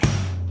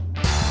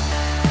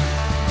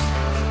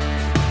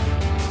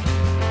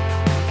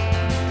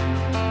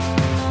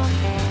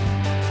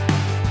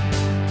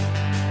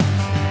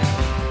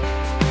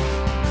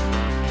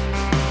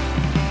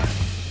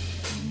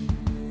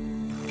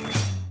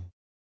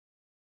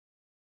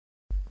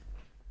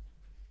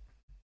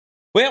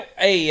 Well,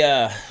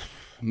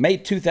 May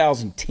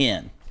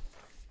 2010,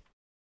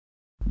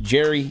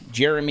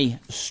 Jeremy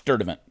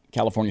Sturdivant,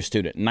 California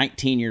student,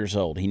 19 years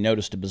old. He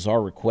noticed a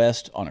bizarre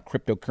request on a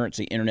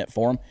cryptocurrency internet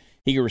forum.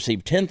 He could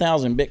receive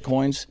 10,000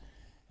 Bitcoins,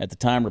 at the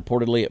time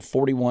reportedly at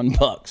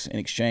 $41, in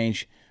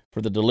exchange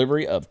for the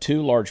delivery of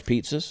 2 large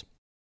pizzas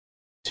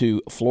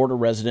to Florida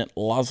resident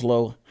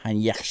Laszlo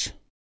Hanyecz,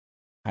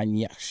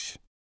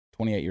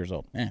 28 years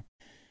old.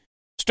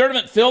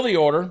 Sturdivant filled the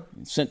order,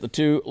 sent the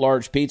 2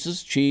 large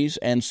pizzas, cheese,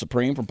 and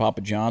Supreme from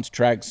Papa John's.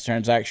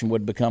 Transaction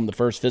would become the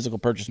first physical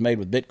purchase made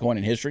with Bitcoin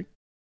in history,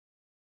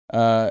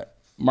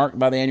 marked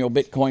by the annual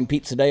Bitcoin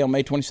Pizza Day on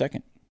May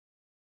 22nd.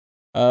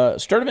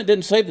 Sturdivant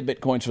didn't save the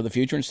Bitcoins for the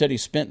future. Instead, he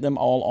spent them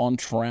all on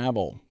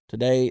travel.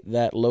 Today,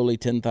 that lowly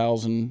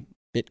 10,000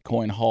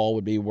 Bitcoin haul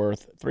would be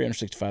worth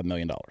 $365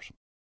 million.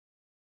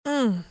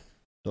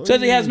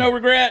 Says he has no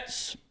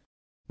regrets.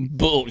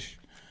 Bullshit.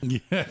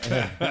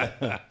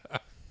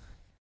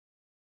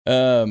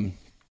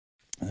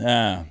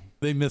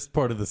 They missed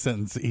part of the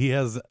sentence. He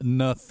has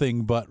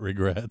nothing but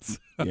regrets.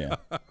 Yeah.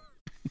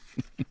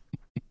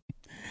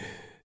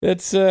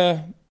 It's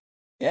yeah.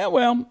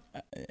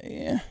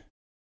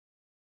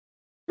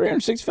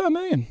 365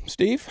 million,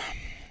 Steve.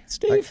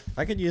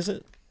 I could use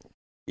it.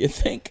 You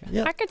think?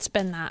 Yeah, I could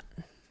spend that.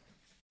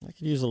 I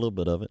could use a little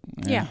bit of it.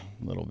 Yeah.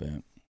 A little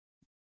bit.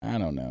 I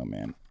don't know,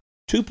 man.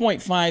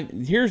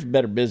 2.5. Here's a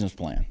better business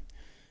plan.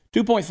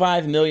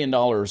 $2.5 million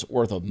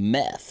worth of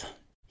meth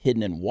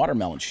hidden in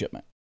watermelon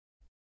shipment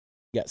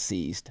got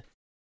seized.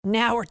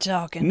 Now we're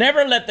talking.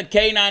 Never let the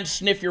canine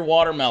sniff your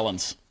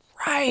watermelons.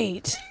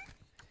 Right.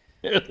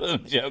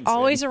 Jokes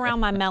Always in.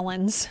 around my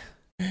melons.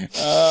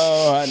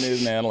 Oh, I knew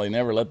Natalie.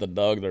 Never let the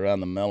dogs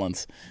around the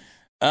melons.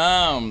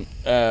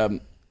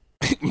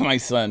 My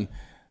son,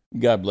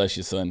 God bless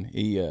you, son.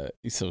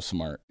 He's so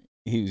smart.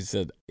 He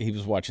said he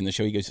was watching the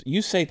show. He goes,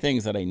 "You say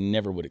things that I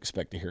never would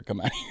expect to hear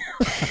come out of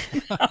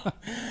here."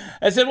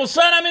 I said, "Well,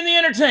 son, I'm in the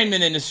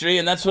entertainment industry,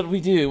 and that's what we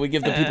do. We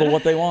give the people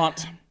what they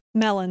want."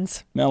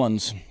 Melons.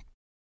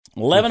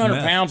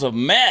 1,100 pounds of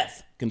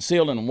meth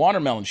concealed in a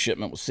watermelon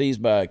shipment was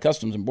seized by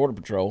Customs and Border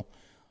Patrol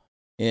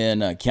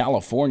in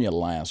California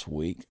last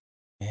week.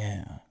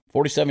 Yeah.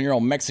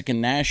 47-year-old Mexican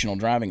national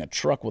driving a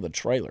truck with a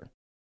trailer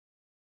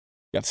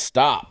got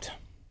stopped.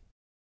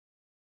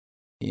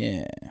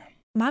 Yeah.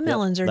 My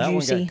melons are that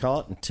juicy. One got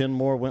caught, and 10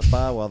 more went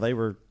by while they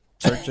were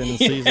searching and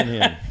seizing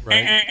him.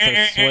 Right?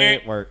 That's the way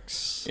it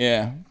works.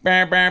 Yeah.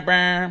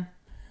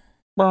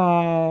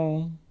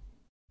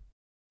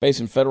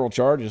 Facing federal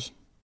charges.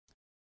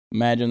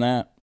 Imagine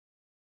that.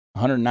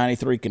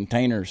 193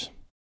 containers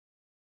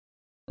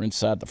were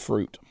inside the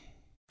fruit.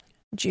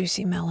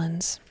 Juicy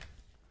melons.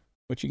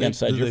 What you got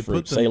inside your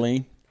fruit?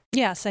 Saline?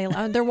 Yeah,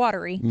 they're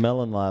watery.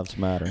 Melon lives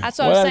matter. That's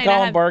what I What was did saying. they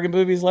call them, bargain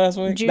boobies last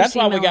week? That's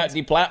why we got melons.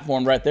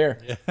 deplatformed right there.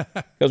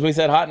 Because we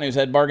said Hot News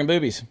had bargain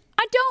boobies.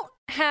 I don't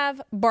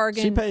have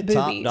bargain She paid boobies.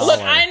 top dollar.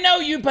 Look, I know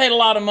you paid a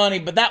lot of money,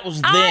 but that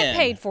was then. I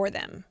paid for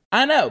them.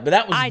 I know, but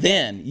that was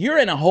then. You're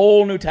in a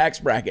whole new tax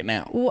bracket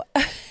now.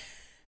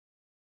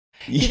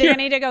 You think I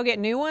need to go get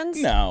new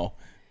ones? No,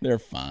 they're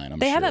fine.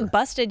 They haven't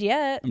busted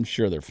yet. I'm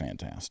sure they're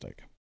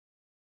fantastic.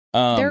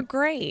 They're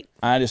great.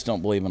 I just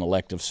don't believe in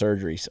elective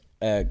surgeries,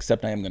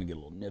 except I am going to get a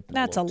little nip.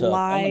 That's a little tub.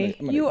 lie.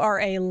 I'm gonna, You are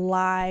a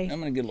lie.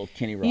 I'm going to get a little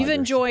Kenny Rogers. You've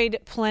enjoyed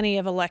plenty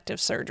of elective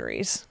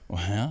surgeries.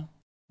 Well,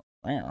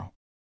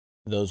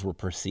 those were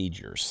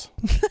procedures.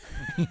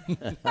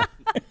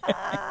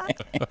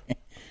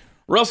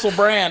 Russell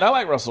Brand. I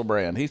like Russell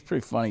Brand. He's a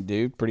pretty funny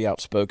dude, pretty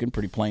outspoken,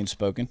 pretty plain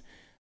spoken.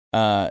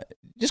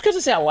 Just because I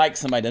say I like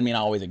somebody doesn't mean I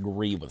always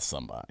agree with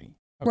somebody.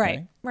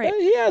 Okay? Right.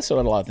 He has sort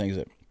of a lot of things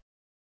that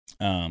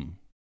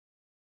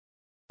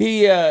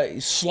he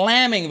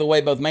slamming the way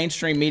both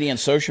mainstream media and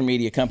social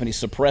media companies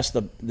suppress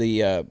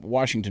the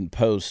Washington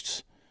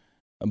Post's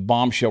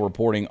bombshell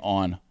reporting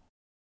on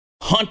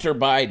Hunter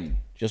Biden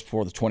just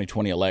before the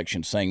 2020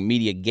 election, saying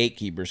media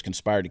gatekeepers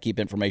conspired to keep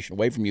information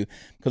away from you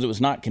because it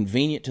was not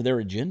convenient to their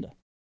agenda.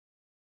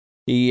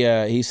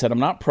 He said, "I'm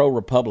not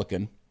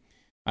pro-Republican.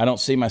 I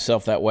don't see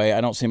myself that way. I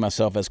don't see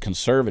myself as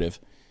conservative."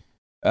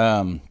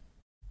 But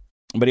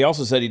he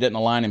also said he didn't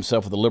align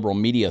himself with the liberal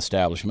media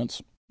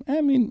establishments.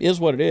 I mean, is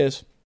what it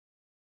is.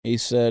 He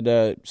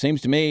said,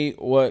 "Seems to me,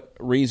 what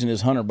reason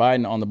is Hunter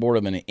Biden on the board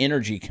of an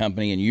energy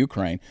company in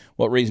Ukraine?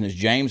 What reason is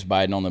James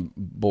Biden on the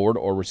board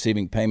or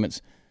receiving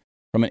payments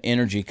from an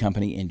energy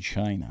company in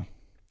China?"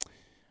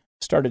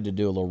 Started to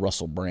do a little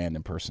Russell Brand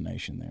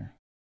impersonation there.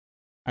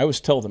 I was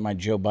told that my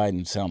Joe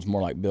Biden sounds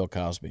more like Bill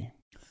Cosby.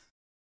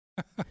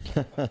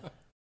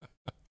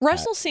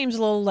 Russell seems a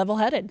little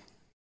level-headed.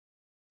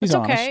 He's It's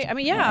okay. honest. I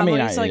mean, yeah. I mean,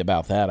 he's like,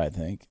 about that, I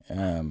think.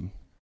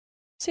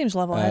 seems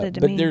level-headed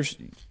to but me.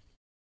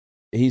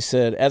 he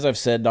said, as I've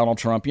said, Donald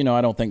Trump,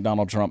 I don't think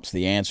Donald Trump's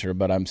the answer,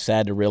 but I'm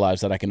sad to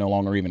realize that I can no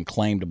longer even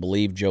claim to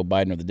believe Joe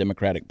Biden or the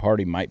Democratic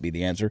Party might be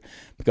the answer,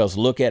 because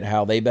look at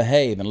how they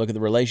behave and look at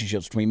the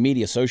relationships between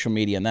media, social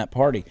media, and that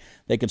party.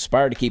 They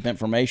conspired to keep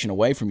information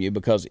away from you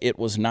because it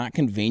was not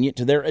convenient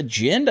to their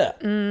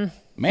agenda.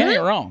 Man,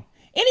 you're wrong.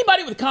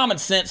 Anybody with common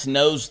sense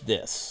knows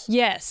this.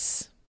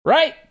 Yes.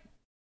 Right?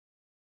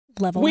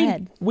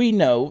 Level-head. We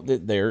know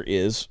that there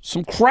is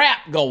some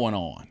crap going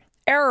on.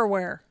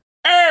 Errorware.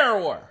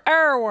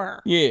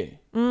 Yeah.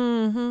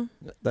 Mm-hmm.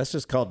 That's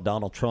just called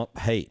Donald Trump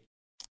hate.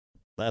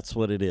 That's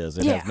what it is.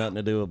 It has nothing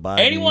to do with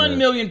Biden. 81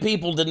 million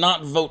people did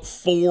not vote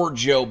for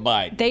Joe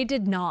Biden. They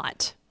did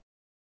not.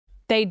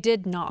 They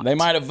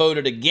might have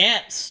voted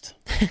against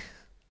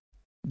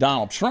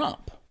Donald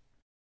Trump.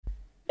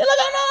 And look,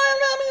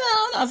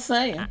 I'm not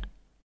saying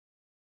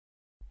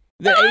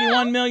that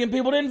 81 million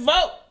people didn't vote. No,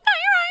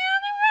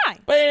 you're right.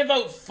 But they didn't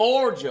vote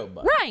for Joe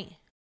Biden. Right.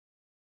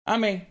 I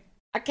mean,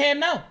 I can't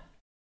know.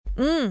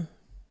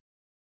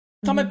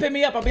 Come and pick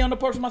me up. I'll be on the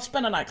porch with my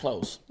spin-a-night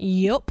clothes.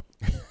 Yup.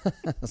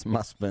 That's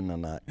my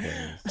spin-a-night.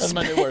 That's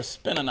my new word,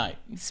 spin-a-night.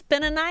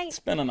 Spin-a-night?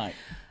 Spin-a-night.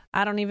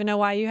 I don't even know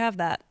why you have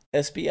that.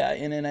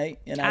 Spinnaghty.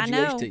 I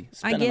know.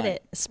 I get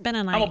it.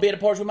 Spinnaghty. I'm gonna be at a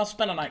party with my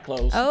Spinnaghty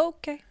clothes.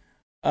 Okay.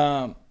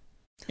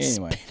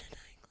 Anyway,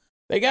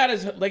 they got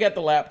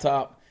the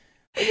laptop.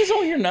 I just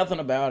don't hear nothing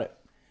about it.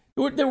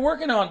 They're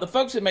working on the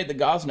folks that made the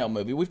Gosnell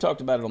movie. We've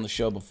talked about it on the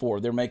show before.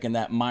 They're making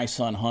that My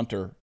Son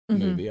Hunter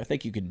movie. I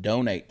think you could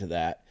donate to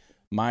that.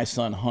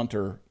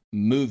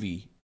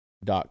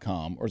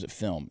 MySonHunterMovie.com, or is it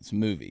film? It's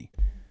movie.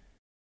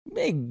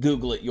 Maybe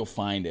Google it, you'll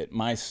find it.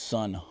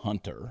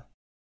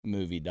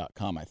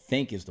 MySonHunterMovie.com, I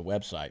think, is the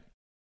website.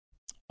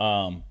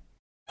 I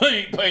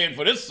ain't paying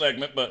for this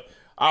segment, but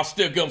I'll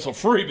still give them some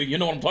freebie. You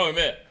know what I'm talking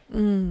about?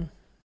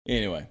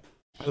 Anyway.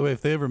 By the way, if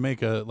they ever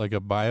make a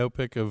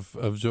biopic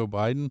of Joe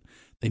Biden,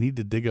 they need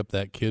to dig up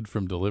that kid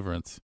from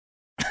Deliverance.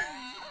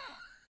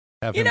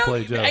 Have him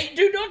play Joe. Hey,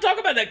 dude, don't talk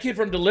about that kid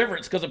from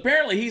Deliverance, because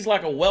apparently he's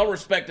like a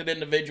well-respected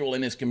individual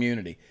in his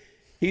community.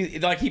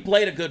 He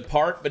played a good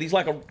part, but he's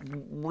like a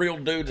real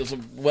dude that's a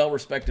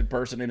well-respected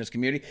person in his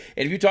community.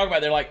 And if you talk about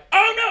it, they're like,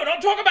 oh, no,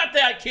 don't talk about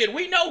that kid.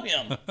 We know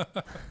him.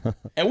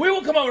 And we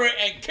will come over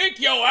and kick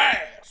your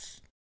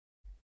ass.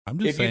 I'm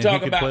just saying you talk he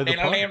could about play the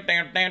part.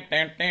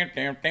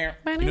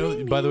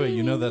 By the way,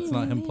 you know that's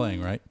not him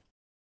playing, right?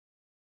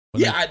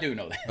 I do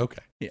know that.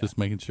 Okay, just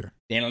making sure.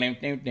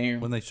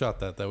 When When they shot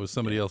that was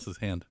somebody else's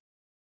hand.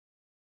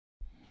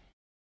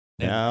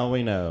 Now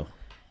we know.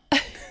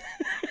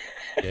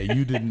 Yeah,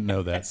 you didn't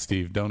know that,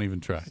 Steve. Don't even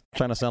try.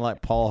 Trying to sound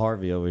like Paul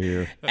Harvey over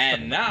here.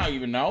 And now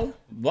you know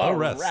the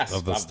rest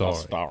of the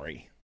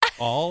story.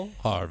 Paul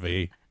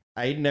Harvey.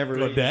 I never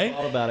Good day.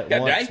 thought about it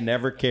Good once. day.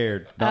 Never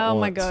cared. Oh,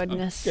 my once.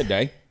 goodness. Good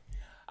day.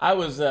 I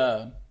was,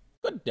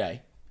 good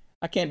day.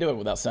 I can't do it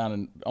without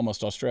sounding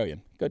almost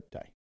Australian. Good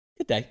day.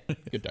 Good day.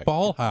 Good day.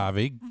 Paul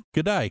Harvey.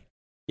 Good day.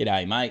 Good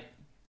day, mate.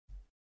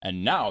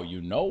 And now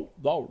you know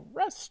the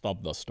rest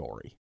of the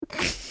story.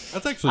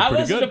 That's actually I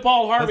pretty listened good. to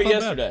Paul Harvey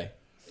That's not bad. yesterday.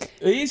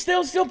 He's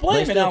still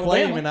playing They in still Alabama.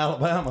 play him in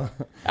Alabama.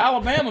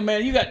 Alabama,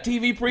 man, you got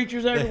TV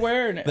preachers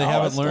everywhere. And They all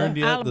haven't that learned stuff.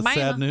 yet the Alabama.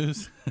 sad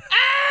news.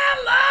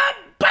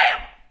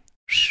 Alabama!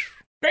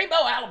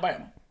 Greenbow,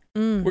 Alabama.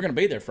 We're going to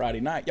be there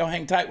Friday night. Y'all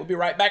hang tight. We'll be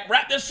right back.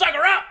 Wrap this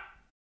sucker up.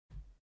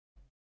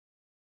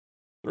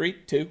 3,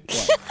 2,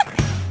 1.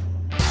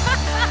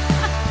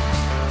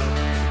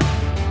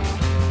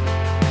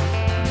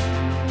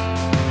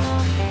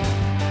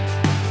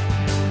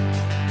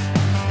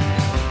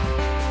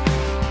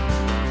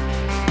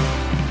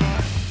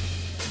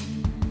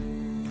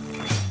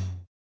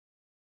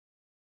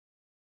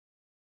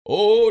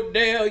 Oh,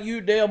 Dale,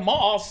 you Dale,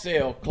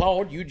 Marcel,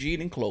 Claude,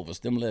 Eugene, and Clovis,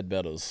 them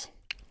Ledbetters.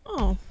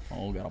 Oh.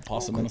 Oh, got a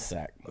possum in a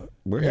sack.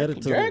 We're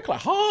headed to Jerry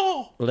Clark.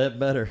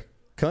 Ledbetter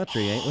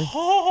country, ain't we?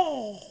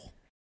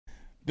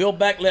 Build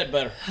back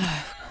Ledbetter.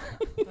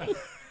 See what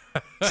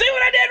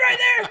I did right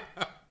there?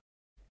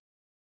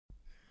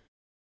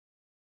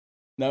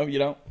 No, you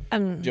don't?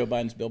 Joe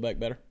Biden's Build Back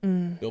Better?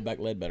 Build Back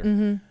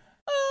Ledbetter.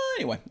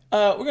 Anyway,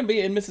 we're going to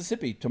be in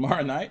Mississippi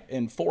tomorrow night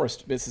in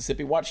Forest,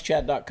 Mississippi. Watch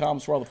Chad.com.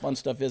 That's where all the fun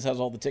stuff is. Has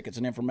all the tickets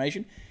and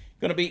information.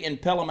 Going to be in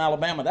Pelham,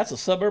 Alabama. That's a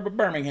suburb of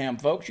Birmingham,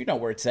 folks. You know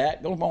where it's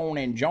at. Go on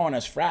and join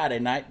us Friday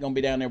night. Going to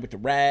be down there with the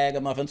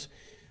Ragamuffins.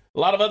 A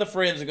lot of other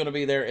friends are going to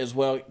be there as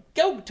well.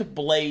 Go to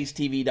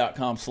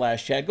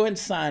blazetv.com/Chad. Go ahead and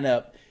sign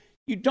up.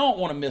 You don't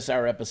want to miss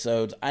our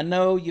episodes. I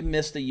know you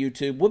missed the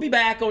YouTube. We'll be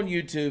back on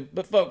YouTube.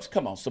 But, folks,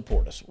 come on,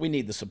 support us. We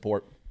need the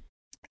support.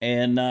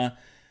 And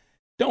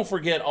don't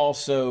forget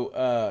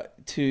also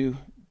to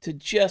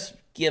just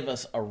give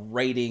us a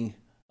rating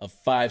of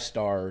 5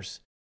 stars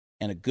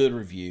and a good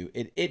review.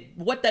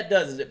 What that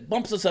does is it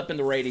bumps us up in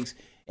the ratings,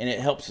 and it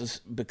helps us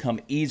become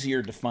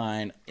easier to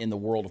find in the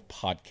world of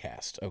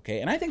podcasts,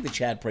 okay? And I think the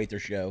Chad Prather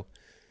Show,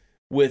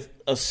 with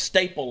a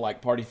staple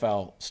like Party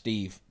Foul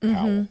Steve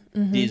Powell,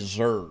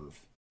 deserve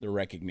the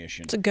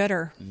recognition. It's a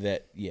gooder.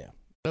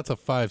 That's a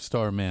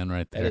 5-star man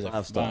right there. That is a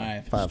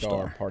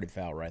 5-star Party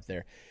Foul right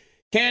there.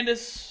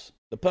 Candace,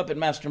 the Puppet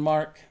Master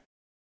Mark.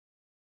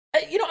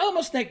 I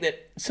almost think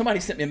that somebody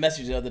sent me a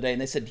message the other day, and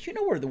they said, do you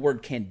know where the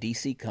word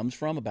Candice comes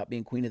from about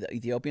being queen of the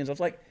Ethiopians? I was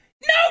like,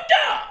 no,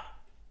 duh!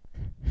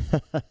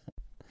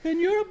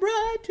 And you're a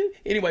bride, too.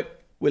 Anyway,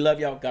 we love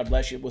y'all. God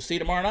bless you. We'll see you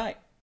tomorrow night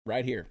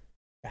right here.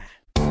 Bye.